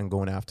and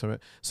going after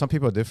it. Some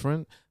people are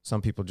different.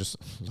 Some people just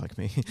like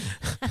me.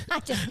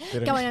 Just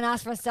go in and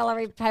ask for a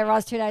salary pay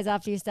rise 2 days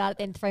after you start,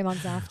 then 3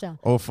 months after.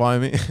 Or fire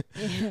me.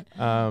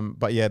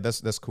 But yeah,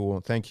 that's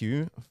cool. Thank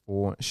you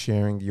for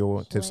sharing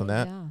your tips on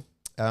that.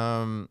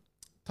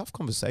 Tough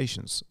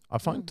conversations. I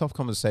find tough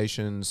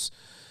conversations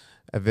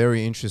a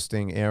very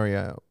interesting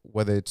area,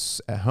 whether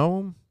it's at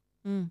home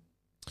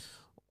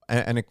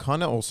and it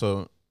kind of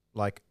also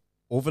like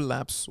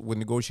overlaps with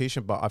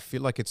negotiation, but I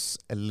feel like it's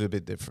a little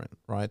bit different,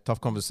 right?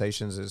 Tough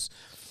conversations is,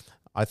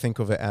 I think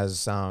of it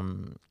as,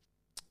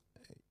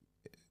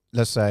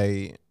 let's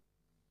say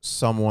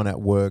someone at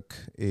work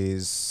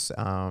is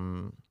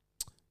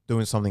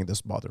doing something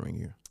that's bothering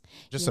you.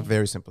 Just a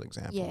very simple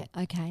example.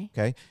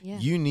 Okay.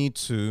 You need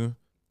to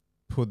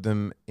put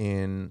them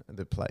in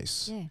the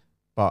place.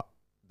 But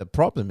the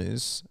problem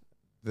is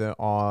there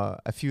are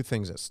a few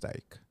things at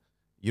stake.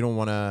 You don't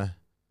want to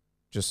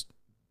just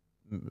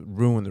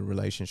ruin the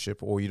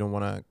relationship, or you don't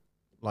want to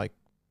like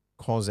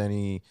cause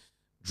any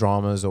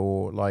dramas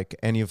or like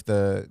any of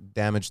the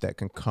damage that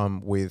can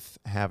come with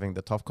having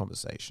the tough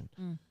conversation.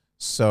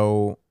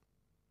 So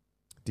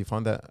do you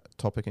find that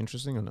topic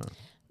interesting or not?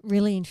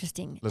 Really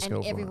interesting. Let's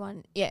go for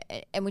everyone,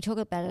 and we talk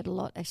about it a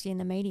lot actually in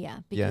the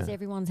media, because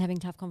everyone's having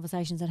tough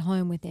conversations at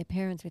home with their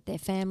parents, with their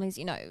families.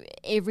 You know,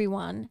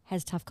 everyone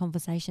has tough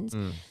conversations.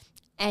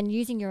 And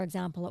using your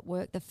example at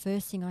work, the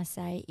first thing I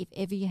say, if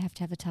ever you have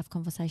to have a tough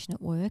conversation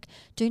at work,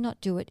 do not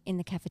do it in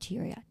the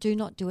cafeteria. Do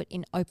not do it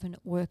in open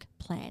work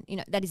plan.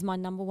 That is my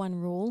number one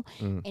rule.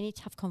 Any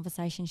tough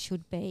conversation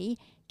should be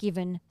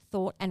given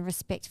thought and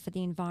respect for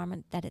the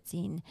environment that it's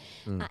in.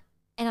 And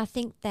I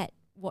think that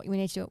what we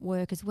need to do at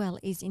work as well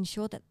is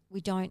ensure that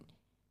we don't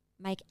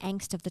make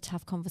angst of the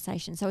tough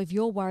conversation. So if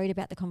you're worried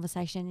about the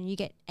conversation and you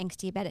get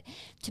angsty about it,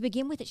 to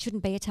begin with, it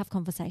shouldn't be a tough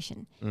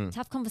conversation.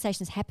 Tough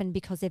conversations happen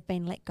because they've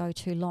been let go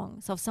too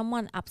long. So if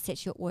someone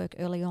upsets you at work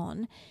early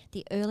on,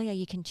 the earlier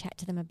you can chat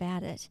to them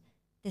about it,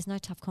 there's no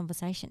tough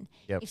conversation.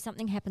 If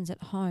something happens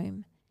at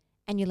home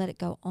and you let it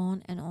go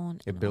on and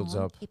on, it builds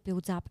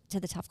up to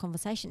the tough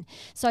conversation.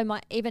 So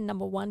my even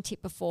number one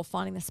tip before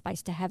finding the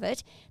space to have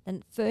it,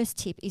 the first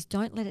tip is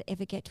don't let it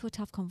ever get to a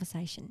tough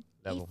conversation.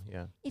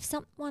 If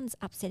someone's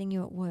upsetting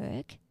you at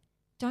work,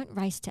 don't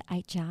race to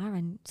HR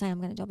and say, I'm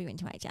going to dob you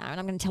into HR and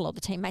I'm going to tell all the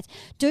teammates.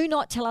 Do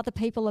not tell other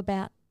people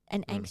about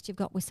an angst you've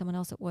got with someone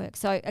else at work.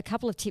 So a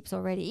couple of tips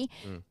already.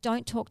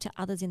 Don't talk to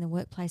others in the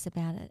workplace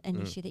about it,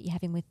 an issue that you're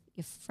having with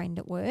your friend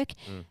at work.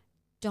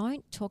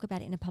 Don't talk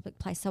about it in a public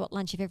place. So at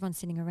lunch, if everyone's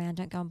sitting around,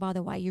 don't go, and by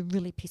the way, you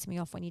really pissed me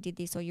off when you did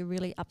this, or you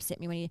really upset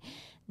me when you...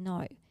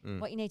 No.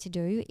 What you need to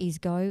do is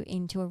go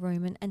into a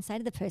room and say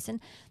to the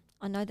person,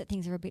 I know that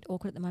things are a bit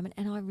awkward at the moment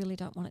and I really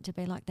don't want it to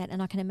be like that.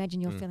 And I can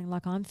imagine you're feeling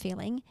like I'm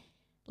feeling.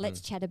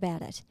 Let's chat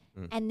about it.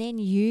 And then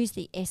use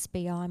the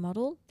SBI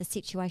model, the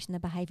situation, the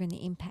behaviour and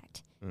the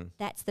impact.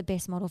 That's the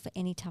best model for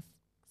any tough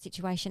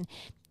situation.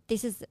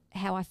 This is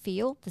how I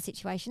feel, the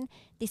situation.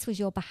 This was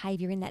your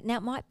behaviour in that. Now,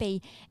 it might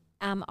be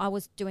I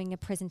was doing a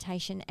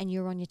presentation and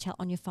you're on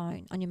your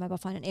phone, on your mobile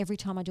phone, and every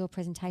time I do a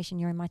presentation,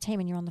 you're in my team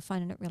and you're on the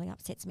phone and it really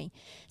upsets me.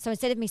 So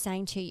instead of me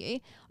saying to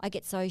you, I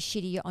get so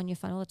shitty, you're on your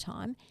phone all the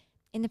time,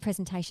 in the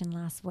presentation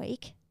last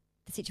week,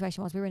 the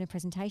situation was we were in a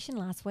presentation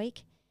last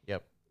week.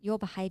 Your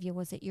behaviour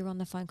was that you're on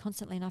the phone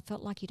constantly and I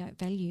felt like you don't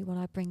value what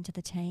I bring to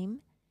the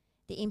team.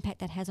 The impact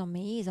that has on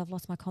me is I've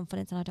lost my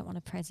confidence and I don't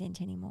want to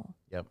present anymore.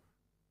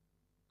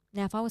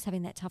 Now, if I was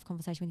having that tough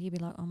conversation with you, you'd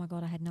be like, oh my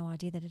God, I had no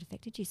idea that it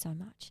affected you so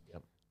much.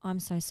 I'm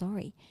so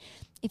sorry.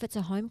 If it's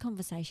a home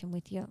conversation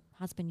with your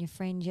husband, your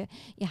friend, your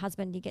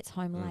husband, he gets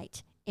home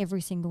late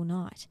every single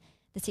night.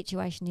 The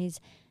situation is,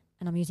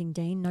 and I'm using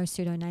Dean, no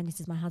pseudo name, this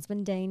is my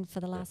husband, Dean, for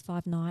the last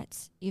 5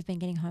 nights, you've been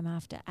getting home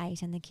after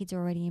 8 and the kids are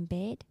already in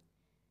bed.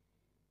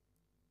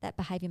 That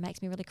behaviour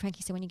makes me really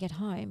cranky. So when you get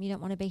home, you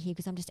don't want to be here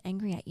because I'm just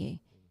angry at you.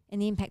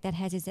 And the impact that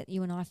has is that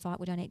you and I fight,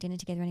 we don't eat dinner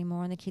together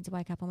anymore and the kids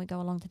wake up and we go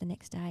along to the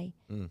next day.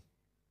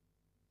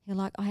 You're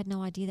like, I had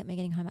no idea that me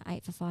getting home at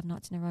 8 for 5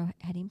 nights in a row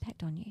had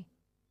impact on you.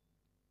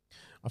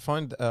 I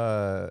find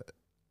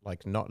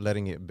like not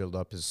letting it build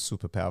up is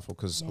super powerful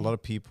because a lot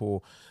of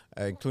people,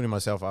 including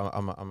myself,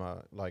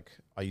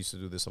 I used to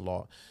do this a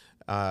lot.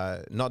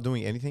 Not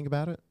doing anything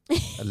about it.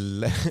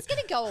 It's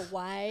gonna go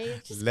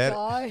away. Just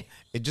go.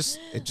 It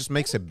just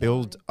makes it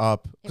build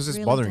up because it's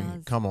really bothering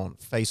you. Come on,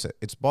 face it.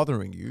 It's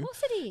bothering you. Of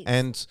course it is.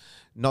 And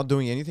not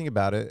doing anything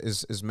about it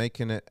is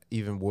making it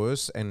even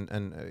worse.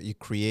 And you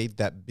create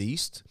that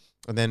beast.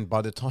 And then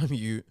by the time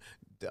you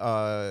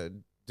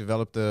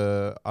develop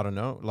the, I don't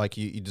know, like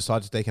you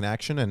decide to take an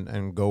action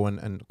and go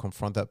and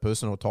confront that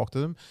person or talk to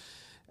them,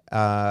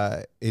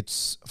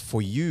 it's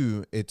for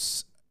you,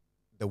 it's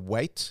the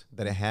weight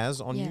that it has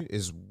on you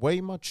is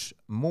way much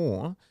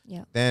more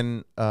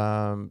than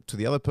to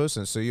the other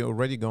person. So you're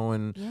already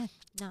going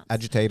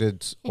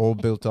agitated, all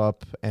built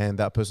up, and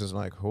that person's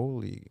like,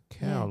 holy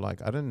cow,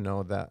 like I didn't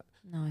know that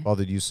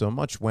bothered you so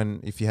much. When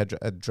if you had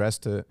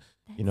addressed it,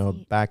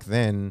 back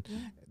then,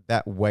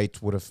 that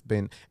weight would have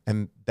been,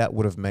 and that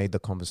would have made the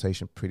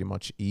conversation pretty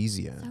much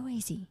easier. So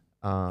easy.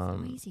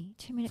 So easy.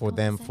 2-minute for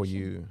them, for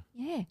you.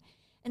 Yeah.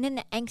 And then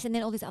the angst and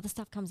then all this other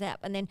stuff comes out.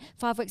 And then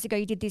 5 weeks ago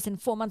you did this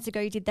and 4 months ago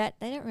you did that.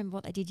 They don't remember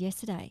what they did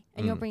yesterday.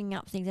 And you're bringing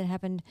up things that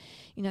happened,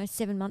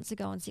 7 months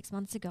ago and 6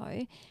 months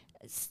ago.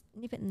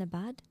 Nip it in the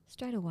bud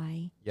straight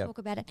away. Talk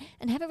about it.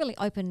 And have a really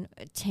open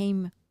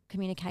team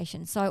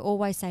communication. So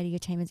always say to your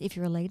team, if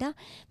you're a leader,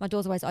 my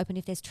door's always open.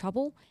 If there's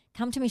trouble,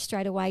 come to me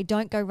straight away.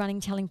 Don't go running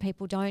telling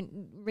people.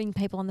 Don't ring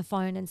people on the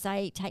phone and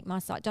say, take my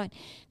side. Don't,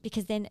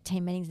 because then at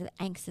team meetings, the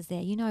angst is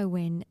there.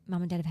 When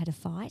mum and dad have had a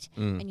fight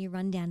and you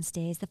run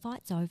downstairs, the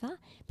fight's over,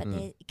 but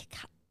it can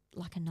cut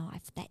like a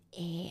knife, that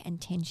air and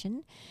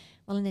tension.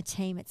 Well, in a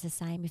team, it's the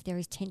same. If there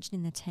is tension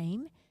in the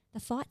team, the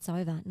fight's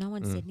over. No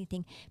one said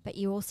anything, but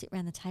you all sit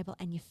around the table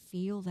and you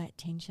feel that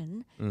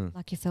tension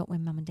like you felt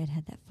when mum and dad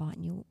had that fight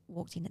and you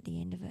walked in at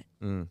the end of it.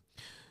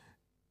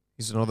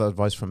 Here's another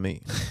advice from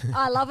me.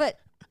 I love it.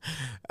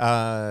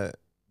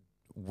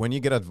 When you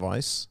get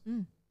advice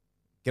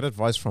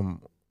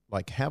from,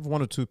 like, have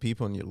 1 or 2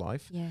 people in your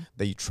life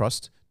that you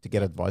trust to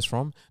get advice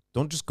from.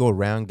 Don't just go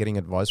around getting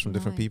advice from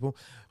different people.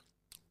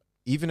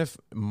 Even if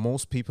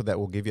most people that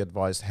will give you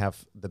advice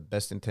have the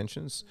best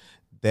intentions,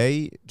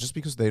 just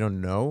because they don't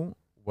know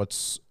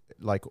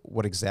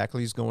what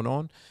exactly is going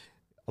on,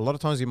 a lot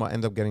of times you might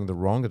end up getting the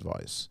wrong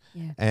advice.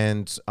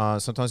 And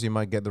sometimes you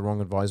might get the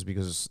wrong advice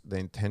because the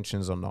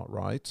intentions are not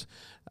right.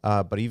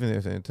 But even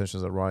if the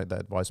intentions are right, that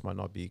advice might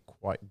not be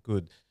quite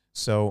good.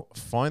 So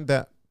find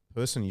that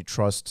person you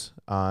trust,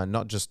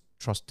 not just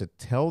trust to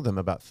tell them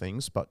about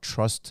things, but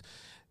trust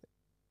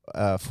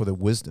for the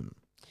wisdom.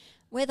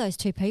 We're those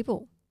two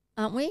people,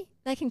 aren't we?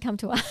 They can come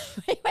to us.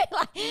 We're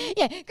like,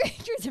 yeah,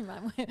 Chris and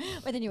Ryan,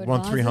 we're the new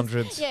advisors.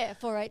 1-300. Yeah,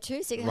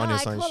 4826. Ronnie Hi,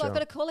 O'Sani call. Show. I've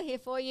got a caller here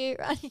for you.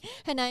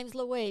 Her name's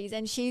Louise,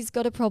 and she's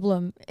got a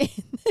problem.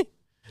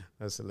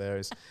 That's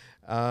hilarious.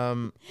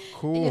 It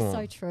Cool. is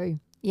so true.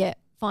 Yeah,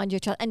 find your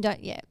trust. And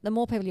the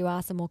more people you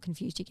ask, the more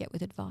confused you get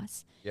with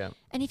advice. Yeah.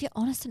 And if you're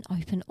honest and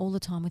open all the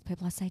time with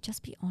people, I say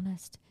just be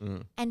honest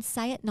and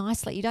say it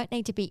nicely. You don't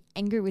need to be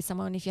angry with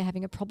someone if you're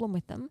having a problem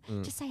with them.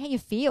 Just say how you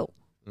feel.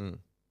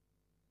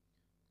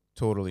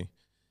 Totally.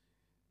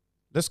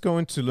 Let's go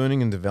into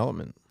learning and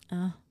development.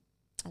 I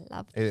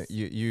love this.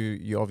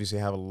 You obviously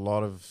have a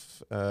lot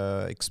of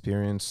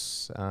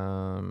experience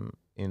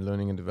in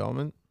learning and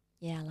development.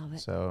 Yeah, I love it.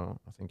 So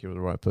I think you're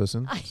the right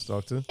person to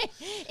talk to.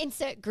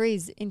 Insert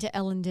Grizz into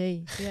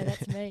L&D. Yeah,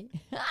 that's me.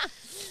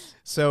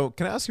 So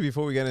can I ask you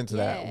before we get into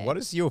that, what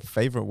is your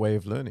favorite way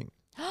of learning?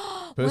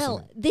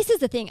 Well, this is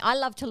the thing. I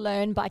love to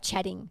learn by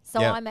chatting. So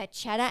I'm a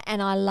chatter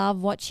and I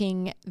love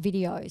watching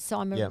videos. So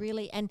I'm a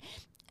really – and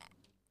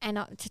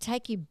to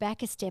take you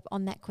back a step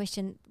on that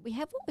question, we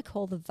have what we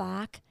call the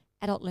VARC,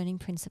 Adult Learning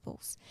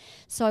Principles.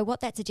 So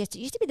what that suggests, it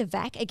used to be the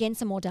VAC, again,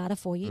 some more data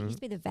for you. It used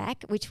to be the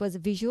VAC, which was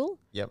visual,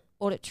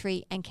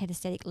 auditory and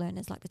kinesthetic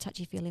learners, like the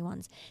touchy-feely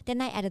ones. Then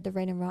they added the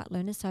read and write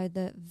learners, so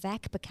the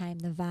VAC became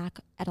the VARC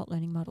Adult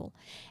Learning Model.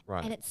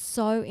 Right. And it's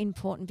so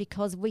important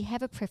because we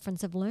have a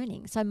preference of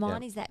learning. So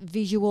mine is that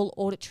visual,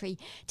 auditory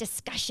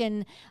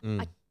discussion.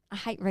 I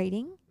hate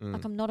reading.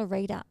 Like I'm not a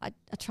reader. I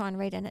try and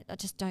read and I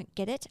just don't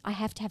get it. I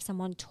have to have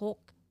someone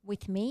talk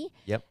with me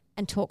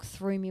and talk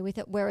through me with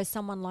it. Whereas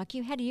someone like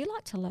you, how do you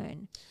like to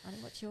learn?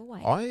 What's your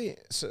way?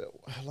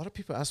 So a lot of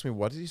people ask me,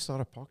 why did you start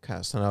a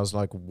podcast? And I was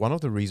like, one of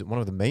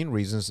the main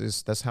reasons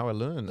is that's how I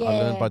learn. I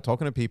learn by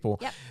talking to people.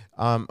 Yep.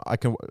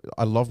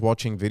 I love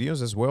watching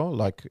videos as well.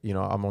 Like,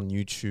 I'm on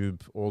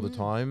YouTube all the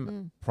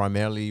time,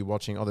 primarily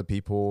watching other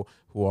people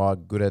who are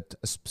good at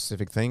a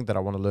specific thing that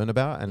I want to learn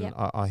about. And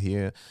I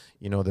hear,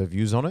 their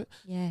views on it.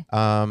 Yeah.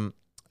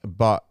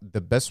 But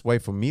the best way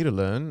for me to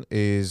learn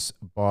is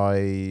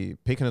by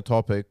picking a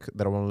topic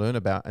that I want to learn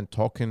about and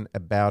talking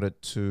about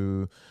it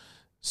to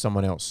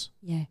someone else.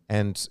 Yeah.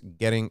 And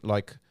getting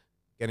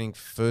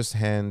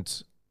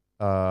firsthand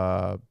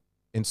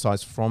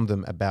insights from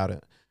them about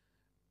it.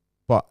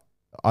 But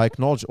I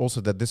acknowledge also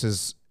that this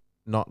is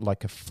not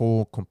like a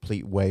full,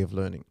 complete way of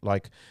learning.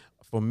 Like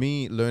for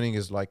me, learning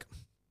is like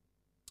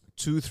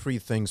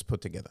 2-3 things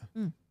put together.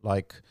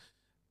 Like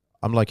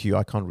I'm like you,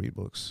 I can't read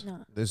books. No.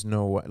 There's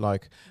no way.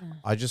 Like,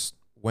 I just,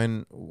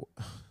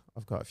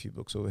 I've got a few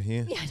books over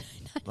here. Yeah,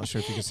 I'm not sure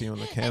if you can see on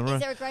the camera.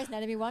 Is there a Grey's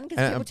Anatomy one?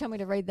 Because people tell me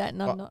to read that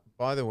and I'm not.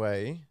 By the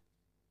way,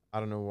 I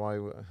don't know why,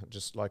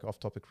 just like off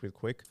topic real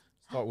quick,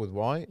 Start With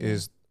Why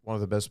is one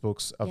of the best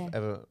books I've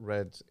ever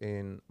read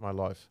in my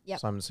life. Yep.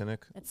 Simon Sinek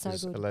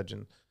is a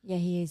legend. Yeah,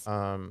 he is.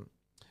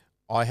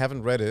 I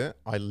haven't read it.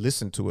 I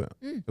listened to it.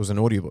 It was an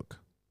audiobook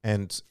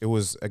and it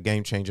was a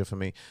game changer for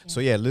me. Yeah.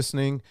 So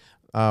listening,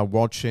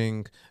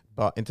 watching,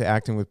 but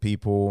interacting with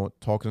people,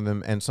 talking to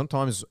them. And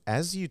sometimes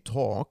as you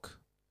talk,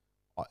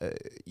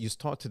 you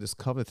start to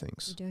discover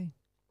things. You do.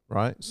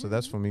 Right? So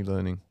that's for me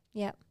learning.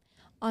 Yeah,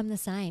 I'm the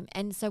same.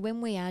 And so when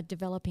we are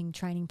developing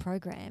training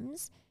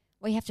programs,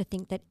 we have to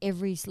think that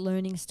every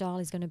learning style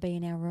is going to be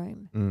in our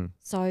room.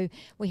 So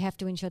we have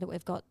to ensure that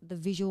we've got the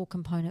visual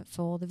component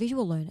for the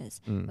visual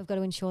learners. We've got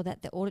to ensure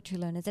that the auditory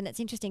learners, and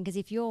it's interesting because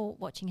if you're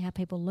watching how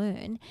people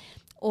learn,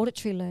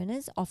 auditory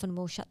learners often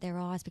will shut their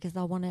eyes because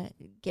they'll want to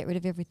get rid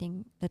of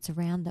everything that's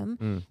around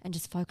them and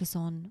just focus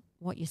on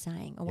what you're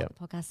saying or what the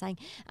podcast's saying.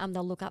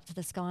 They'll look up to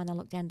the sky and they'll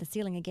look down to the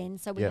ceiling again.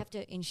 So we have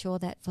to ensure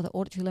that for the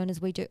auditory learners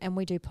we do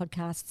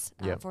podcasts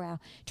for our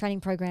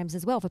training programs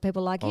as well for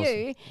people like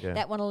you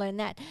that want to learn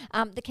that.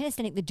 The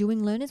kinesthetic, the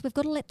doing learners, we've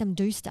got to let them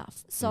do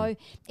stuff. So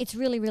it's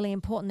really, really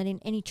important that in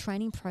any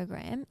training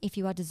program, if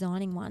you are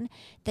designing one,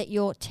 that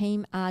your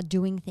team are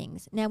doing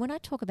things. Now, when I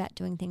talk about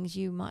doing things,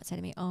 you might say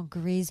to me, oh,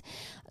 Grizz,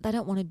 they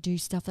don't want to do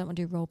stuff, they don't want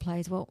to do role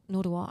plays. Well,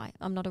 nor do I.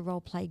 I'm not a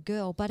role play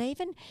girl. But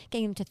even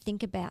getting them to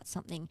think about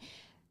something,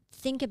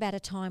 think about a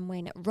time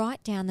when,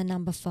 write down the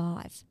number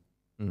 5.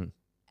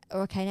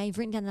 Okay, now you've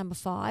written down the number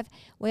 5.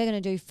 We're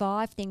going to do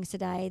 5 things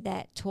today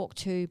that talk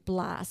to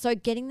blah. So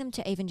getting them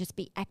to even just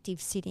be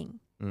active sitting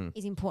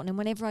is important. And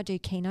whenever I do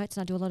keynotes,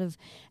 and I do a lot of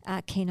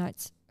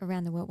keynotes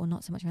around the world, well,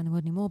 not so much around the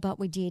world anymore, but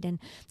we did. And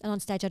on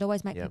stage, I'd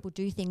always make people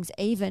do things,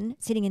 even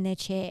sitting in their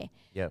chair.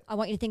 I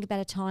want you to think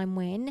about a time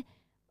when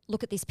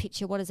look at this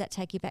picture. What does that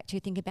take you back to?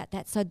 Think about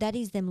that. So that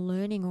is them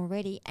learning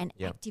already and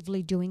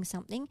actively doing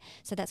something.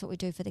 So that's what we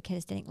do for the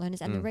kinesthetic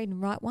learners. And the read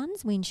and write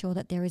ones, we ensure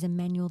that there is a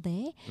manual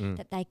there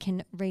that they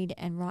can read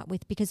and write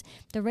with, because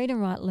the read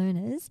and write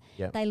learners,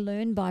 they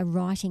learn by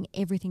writing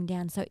everything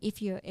down. So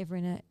if you're ever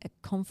in a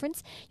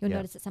conference, you'll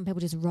notice that some people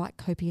just write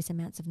copious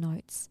amounts of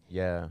notes.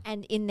 Yeah.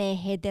 And in their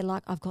head, they're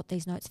like, I've got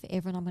these notes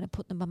forever and I'm going to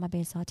put them by my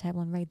bedside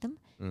table and read them.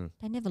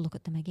 They never look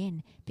at them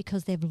again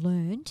because they've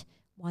learned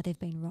why they've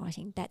been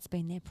writing. That's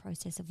been their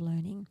process of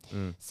learning.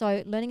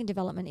 So learning and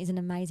development is an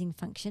amazing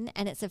function,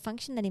 and it's a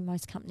function that in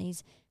most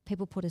companies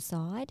people put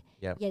aside,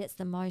 yet it's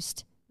the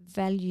most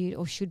valued,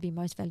 or should be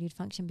most valued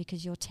function,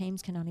 because your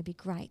teams can only be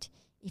great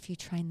if you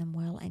train them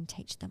well and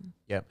teach them.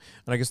 Yeah,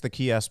 and I guess the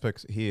key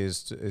aspect here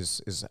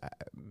is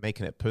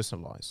making it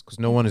personalized, because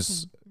no one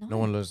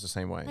learns the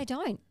same way. They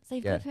don't. So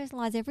you've got to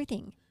personalize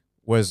everything.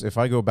 Whereas if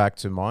I go back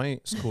to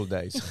my school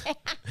days,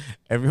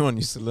 everyone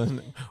used to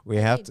learn. We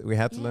had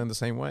to learn the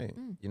same way.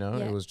 You know,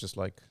 it was just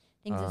like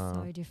things are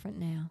so different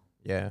now.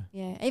 Yeah.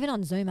 Even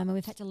on Zoom. I mean,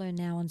 we've had to learn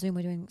now on Zoom.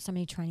 We're doing so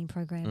many training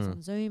programs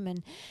on Zoom,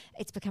 and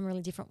it's become a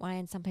really different way.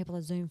 And some people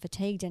are Zoom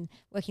fatigued and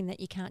working that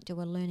you can't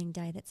do a learning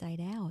day that's 8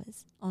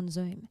 hours on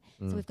Zoom.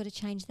 So we've got to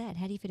change that.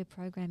 How do you fit a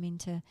program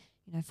into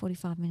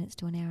 45 minutes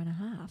to an hour and a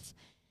half?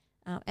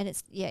 And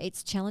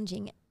it's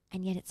challenging.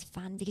 And yet it's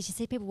fun, because you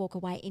see people walk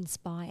away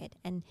inspired.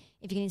 And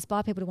if you can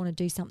inspire people to want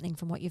to do something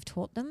from what you've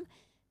taught them,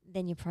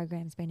 then your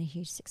program's been a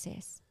huge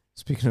success.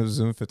 Speaking of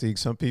Zoom fatigue,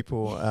 some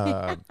people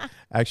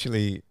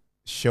actually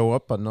show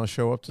up but not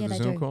show up to the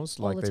Zoom calls.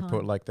 Like they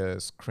put like the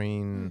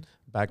screen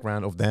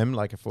background of them,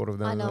 like a photo of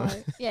them. I know.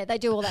 Yeah, they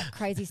do all that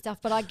crazy stuff,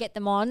 but I get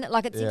them on.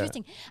 Like, it's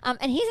interesting.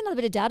 And here's another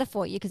bit of data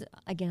for you, because,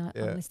 again,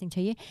 I'm listening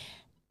to you.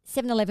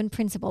 7-Eleven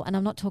principle, and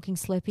I'm not talking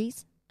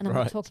Slurpees. And I'm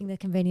not talking the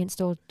convenience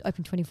store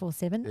open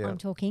 24/7. I'm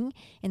talking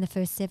in the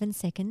first 7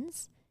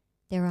 seconds,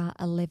 there are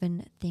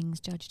 11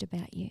 things judged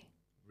about you.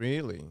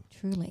 Really?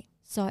 Truly.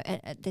 So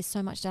there's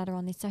so much data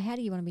on this. So how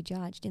do you want to be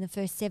judged in the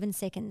first 7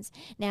 seconds?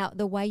 Now,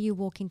 the way you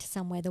walk into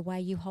somewhere, the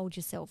way you hold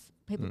yourself,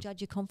 people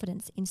judge your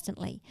confidence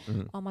instantly.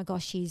 Oh my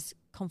gosh, she's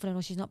confident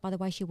or she's not by the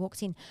way she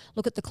walks in.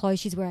 Look at the clothes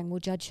she's wearing. We'll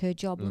judge her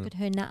job. Look at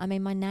her. I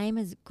mean, my name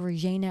is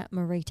Grazina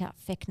Marita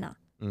Fechner.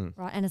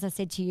 Right, and as I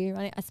said to you,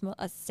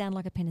 I sound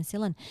like a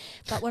penicillin.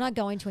 But when I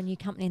go into a new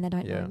company and they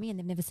don't know me and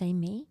they've never seen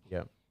me,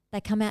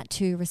 they come out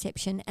to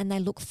reception and they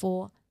look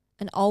for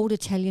an old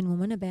Italian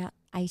woman about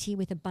 80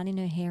 with a bun in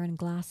her hair and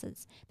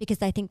glasses, because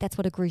they think that's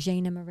what a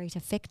Grazina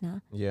Marita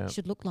Fechner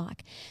should look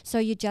like. So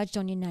you're judged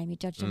on your name, you're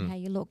judged on how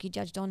you look, you're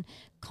judged on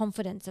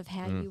confidence of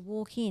how you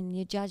walk in,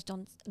 you're judged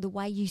on the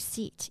way you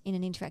sit in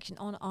an interaction,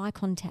 on eye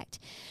contact.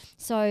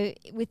 So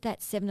with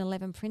that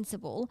 7-Eleven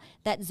principle,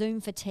 that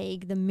Zoom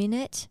fatigue, the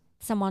minute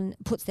someone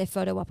puts their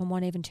photo up and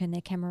won't even turn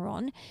their camera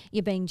on,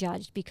 you're being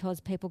judged, because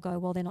people go,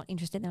 well, they're not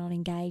interested, they're not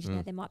engaged.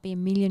 Now, there might be a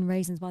million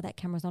reasons why that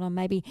camera's not on.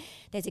 Maybe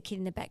there's a kid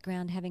in the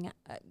background having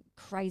a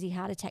crazy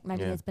heart attack.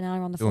 Maybe there's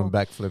banana on the floor. Doing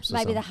backflips.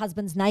 Maybe the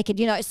husband's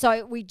naked.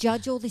 So we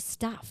judge all this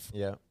stuff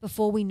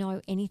before we know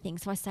anything.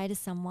 So I say to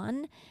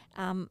someone,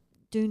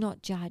 do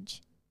not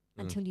judge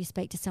until you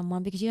speak to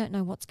someone, because you don't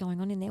know what's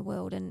going on in their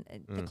world. And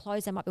the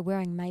clothes they might be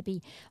wearing may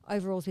be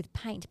overalls with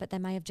paint, but they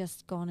may have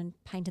just gone and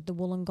painted the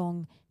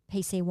Wollongong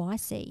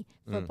PCYC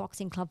for a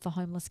boxing club for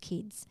homeless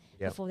kids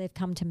before they've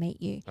come to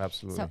meet you.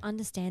 Absolutely. So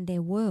understand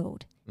their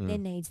world, their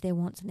needs, their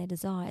wants and their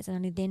desires, and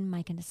only then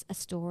make a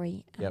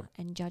story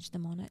and judge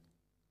them on it.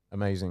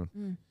 Amazing.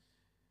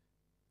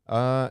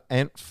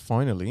 And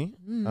finally,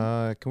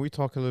 can we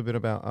talk a little bit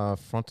about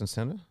front and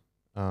center?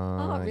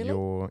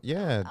 Really?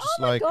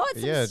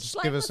 Just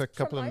give us a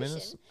couple of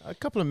minutes.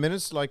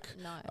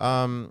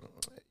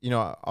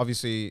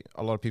 Obviously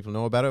a lot of people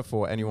know about it.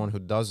 For anyone who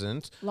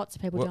doesn't, lots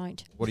of people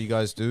don't. What do you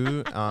guys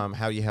do?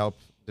 How do you help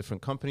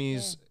different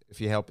companies? If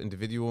you help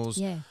individuals,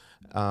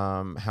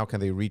 how can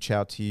they reach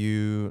out to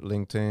you?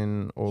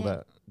 LinkedIn, all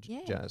that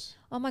jazz.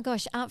 Oh my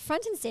gosh,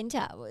 front and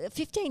center.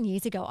 15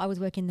 years ago, I was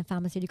working in the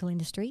pharmaceutical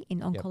industry in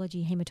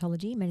oncology,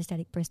 hematology,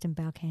 metastatic breast and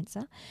bowel cancer.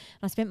 And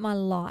I spent my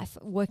life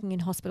working in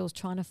hospitals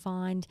trying to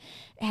find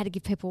how to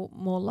give people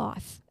more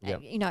life.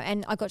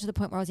 And I got to the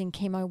point where I was in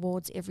chemo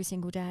wards every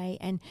single day,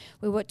 and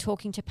we were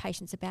talking to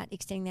patients about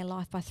extending their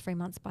life by 3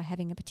 months by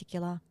having a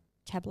particular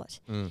tablet.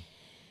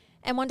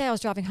 And one day I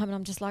was driving home and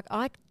I'm just like,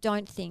 I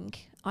don't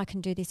think I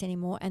can do this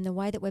anymore. And the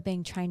way that we're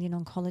being trained in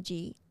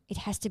oncology, it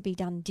has to be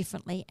done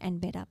differently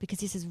and better, because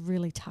this is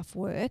really tough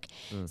work.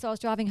 So I was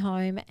driving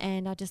home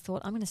and I just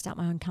thought, I'm going to start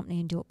my own company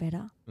and do it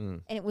better.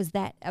 And it was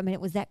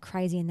that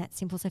crazy and that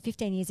simple. So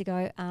 15 years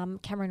ago,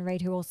 Cameron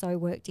Reid, who also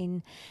worked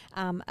in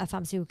a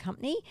pharmaceutical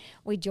company,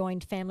 we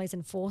joined Families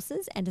and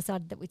Forces and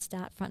decided that we'd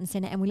start front and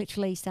center. And we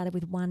literally started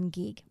with one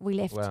gig. We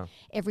left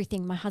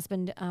everything. My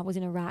husband was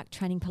in Iraq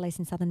training police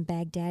in southern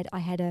Baghdad. I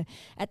had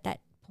at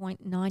that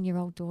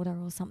 9-year-old daughter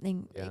or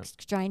something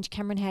strange.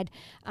 Cameron had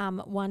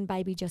one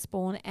baby just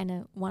born and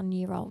a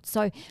 1-year-old.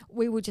 So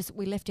we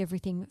left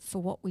everything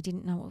for what we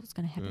didn't know what was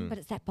going to happen. But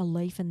it's that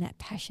belief and that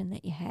passion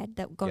that you had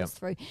that got us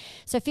through.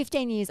 So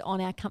 15 years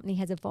on, our company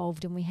has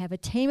evolved and we have a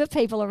team of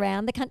people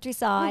around the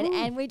countryside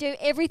and we do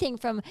everything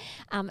from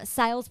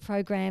sales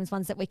programs,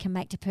 ones that we can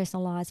make to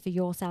personalise for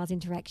your sales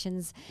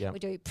interactions. We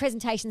do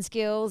presentation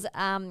skills,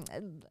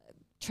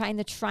 train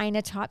the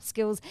trainer type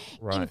skills,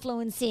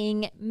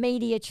 influencing,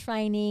 media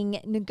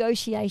training,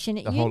 negotiation,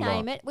 you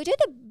name it. We do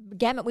the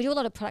gamut. We do a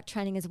lot of product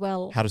training as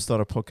well. How to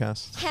start a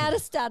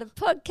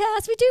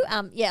podcast. We do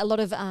a lot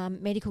of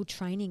medical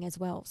training as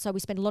well. So we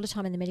spend a lot of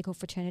time in the medical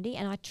fraternity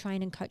and I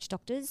train and coach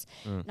doctors,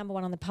 number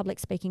one on the public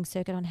speaking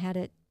circuit, on how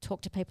to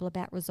talk to people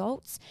about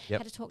results, how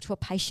to talk to a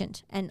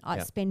patient. And I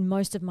spend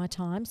most of my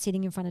time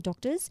sitting in front of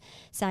doctors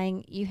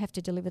saying, you have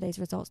to deliver these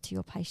results to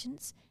your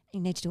patients. You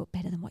need to do it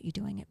better than what you're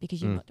doing it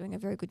because you're not doing a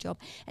very good job.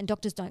 And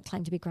doctors don't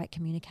claim to be great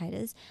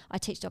communicators. I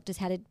teach doctors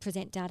how to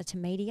present data to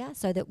media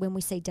so that when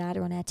we see data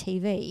on our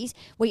TVs,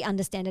 we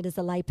understand it as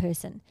a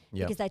layperson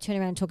because they turn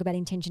around and talk about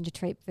intention to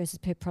treat versus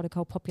per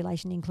protocol,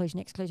 population, inclusion,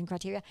 exclusion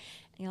criteria.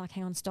 And you're like,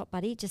 hang on, stop,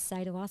 buddy. Just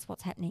say to us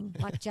what's happening.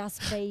 Like,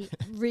 just be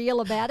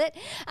real about it.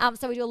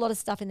 So we do a lot of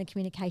stuff in the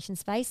communication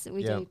space.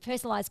 We do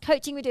personalised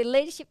coaching. We do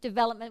leadership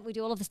development. We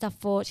do all of the stuff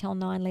for Channel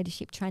 9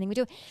 leadership training. We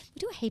do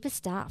a heap of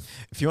stuff.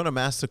 If you want to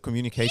master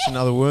communication, in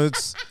other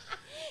words,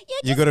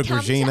 you go to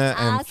Grazina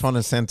and front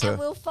and center. And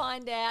we'll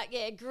find out.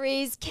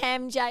 Grizz,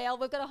 Cam, JL.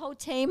 We've got a whole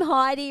team.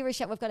 Heidi,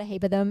 Rishat, we've got a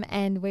heap of them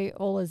and we're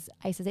all as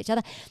aces each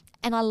other.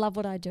 And I love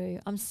what I do.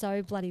 I'm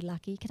so bloody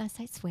lucky. Can I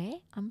say swear?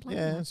 I'm bloody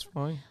lucky. It's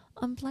fine.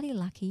 I'm bloody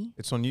lucky.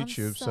 It's on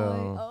YouTube,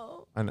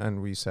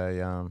 and we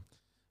say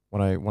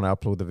when I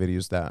upload the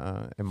videos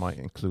that it might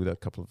include a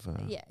couple of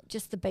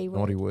just the B word.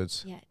 naughty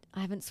words. Yeah,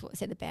 I haven't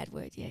said the bad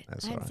word yet.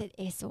 That's I haven't said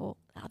S or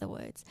other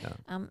words.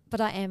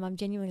 But I'm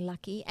genuinely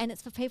lucky, and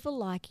it's for people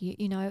like you.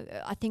 You know,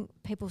 I think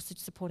people should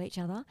support each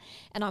other,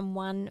 and I'm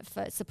one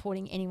for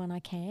supporting anyone I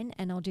can,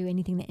 and I'll do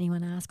anything that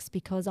anyone asks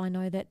because I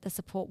know that the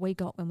support we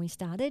got when we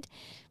started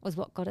was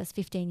what got us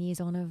 15 years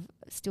on of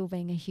still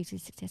being a hugely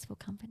successful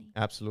company.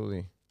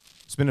 Absolutely.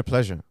 It's been a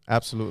pleasure.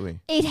 Absolutely.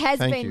 It has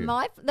been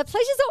the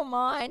pleasure's all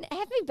mine.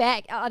 Have me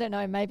back. I don't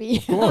know, maybe.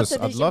 Of course,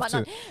 I'd love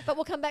to. But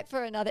we'll come back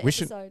for another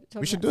episode.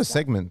 We should do a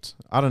segment.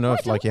 I don't know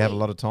if you have a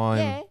lot of time.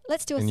 Yeah,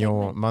 let's do a segment.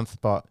 Your month,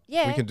 but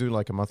we can do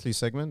like a monthly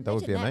segment. That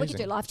would be amazing. We could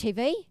do live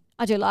TV.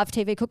 I do live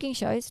TV cooking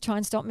shows. Try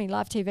and stop me,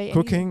 live TV.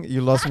 Cooking?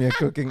 You lost me at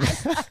cooking.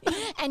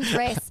 And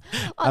dress.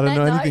 I don't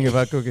know anything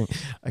about cooking.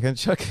 I can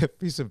chuck a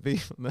piece of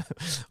beef on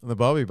the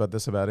barbie, but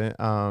that's about it.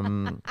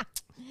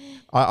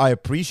 I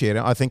appreciate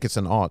it. I think it's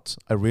an art.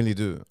 I really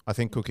do. I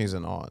think cooking is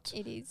an art.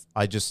 It is.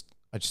 I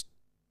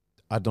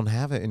don't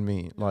have it in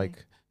me. No.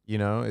 Like, you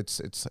know,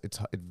 it's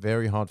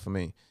very hard for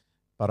me.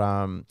 But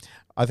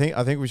I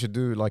think we should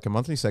do like a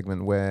monthly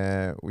segment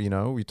where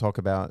we talk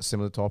about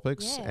similar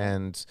topics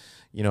and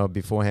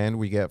beforehand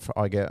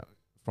I get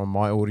from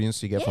my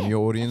audience, you get from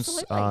your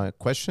audience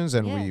questions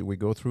and we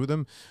go through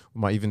them.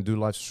 We might even do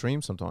live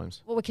stream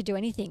sometimes. Well, we could do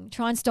anything.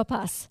 Try and stop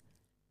us.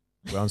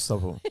 We're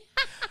unstoppable.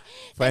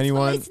 For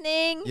anyone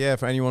listening. Yeah,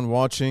 for anyone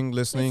watching,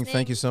 listening,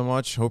 thank you so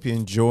much. Hope you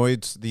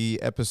enjoyed the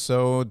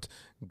episode.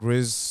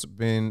 Grizz,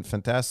 been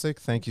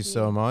fantastic. Thank you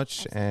so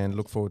much and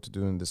look forward to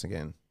doing this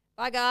again.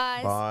 Bye,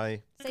 guys.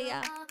 Bye. See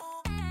ya.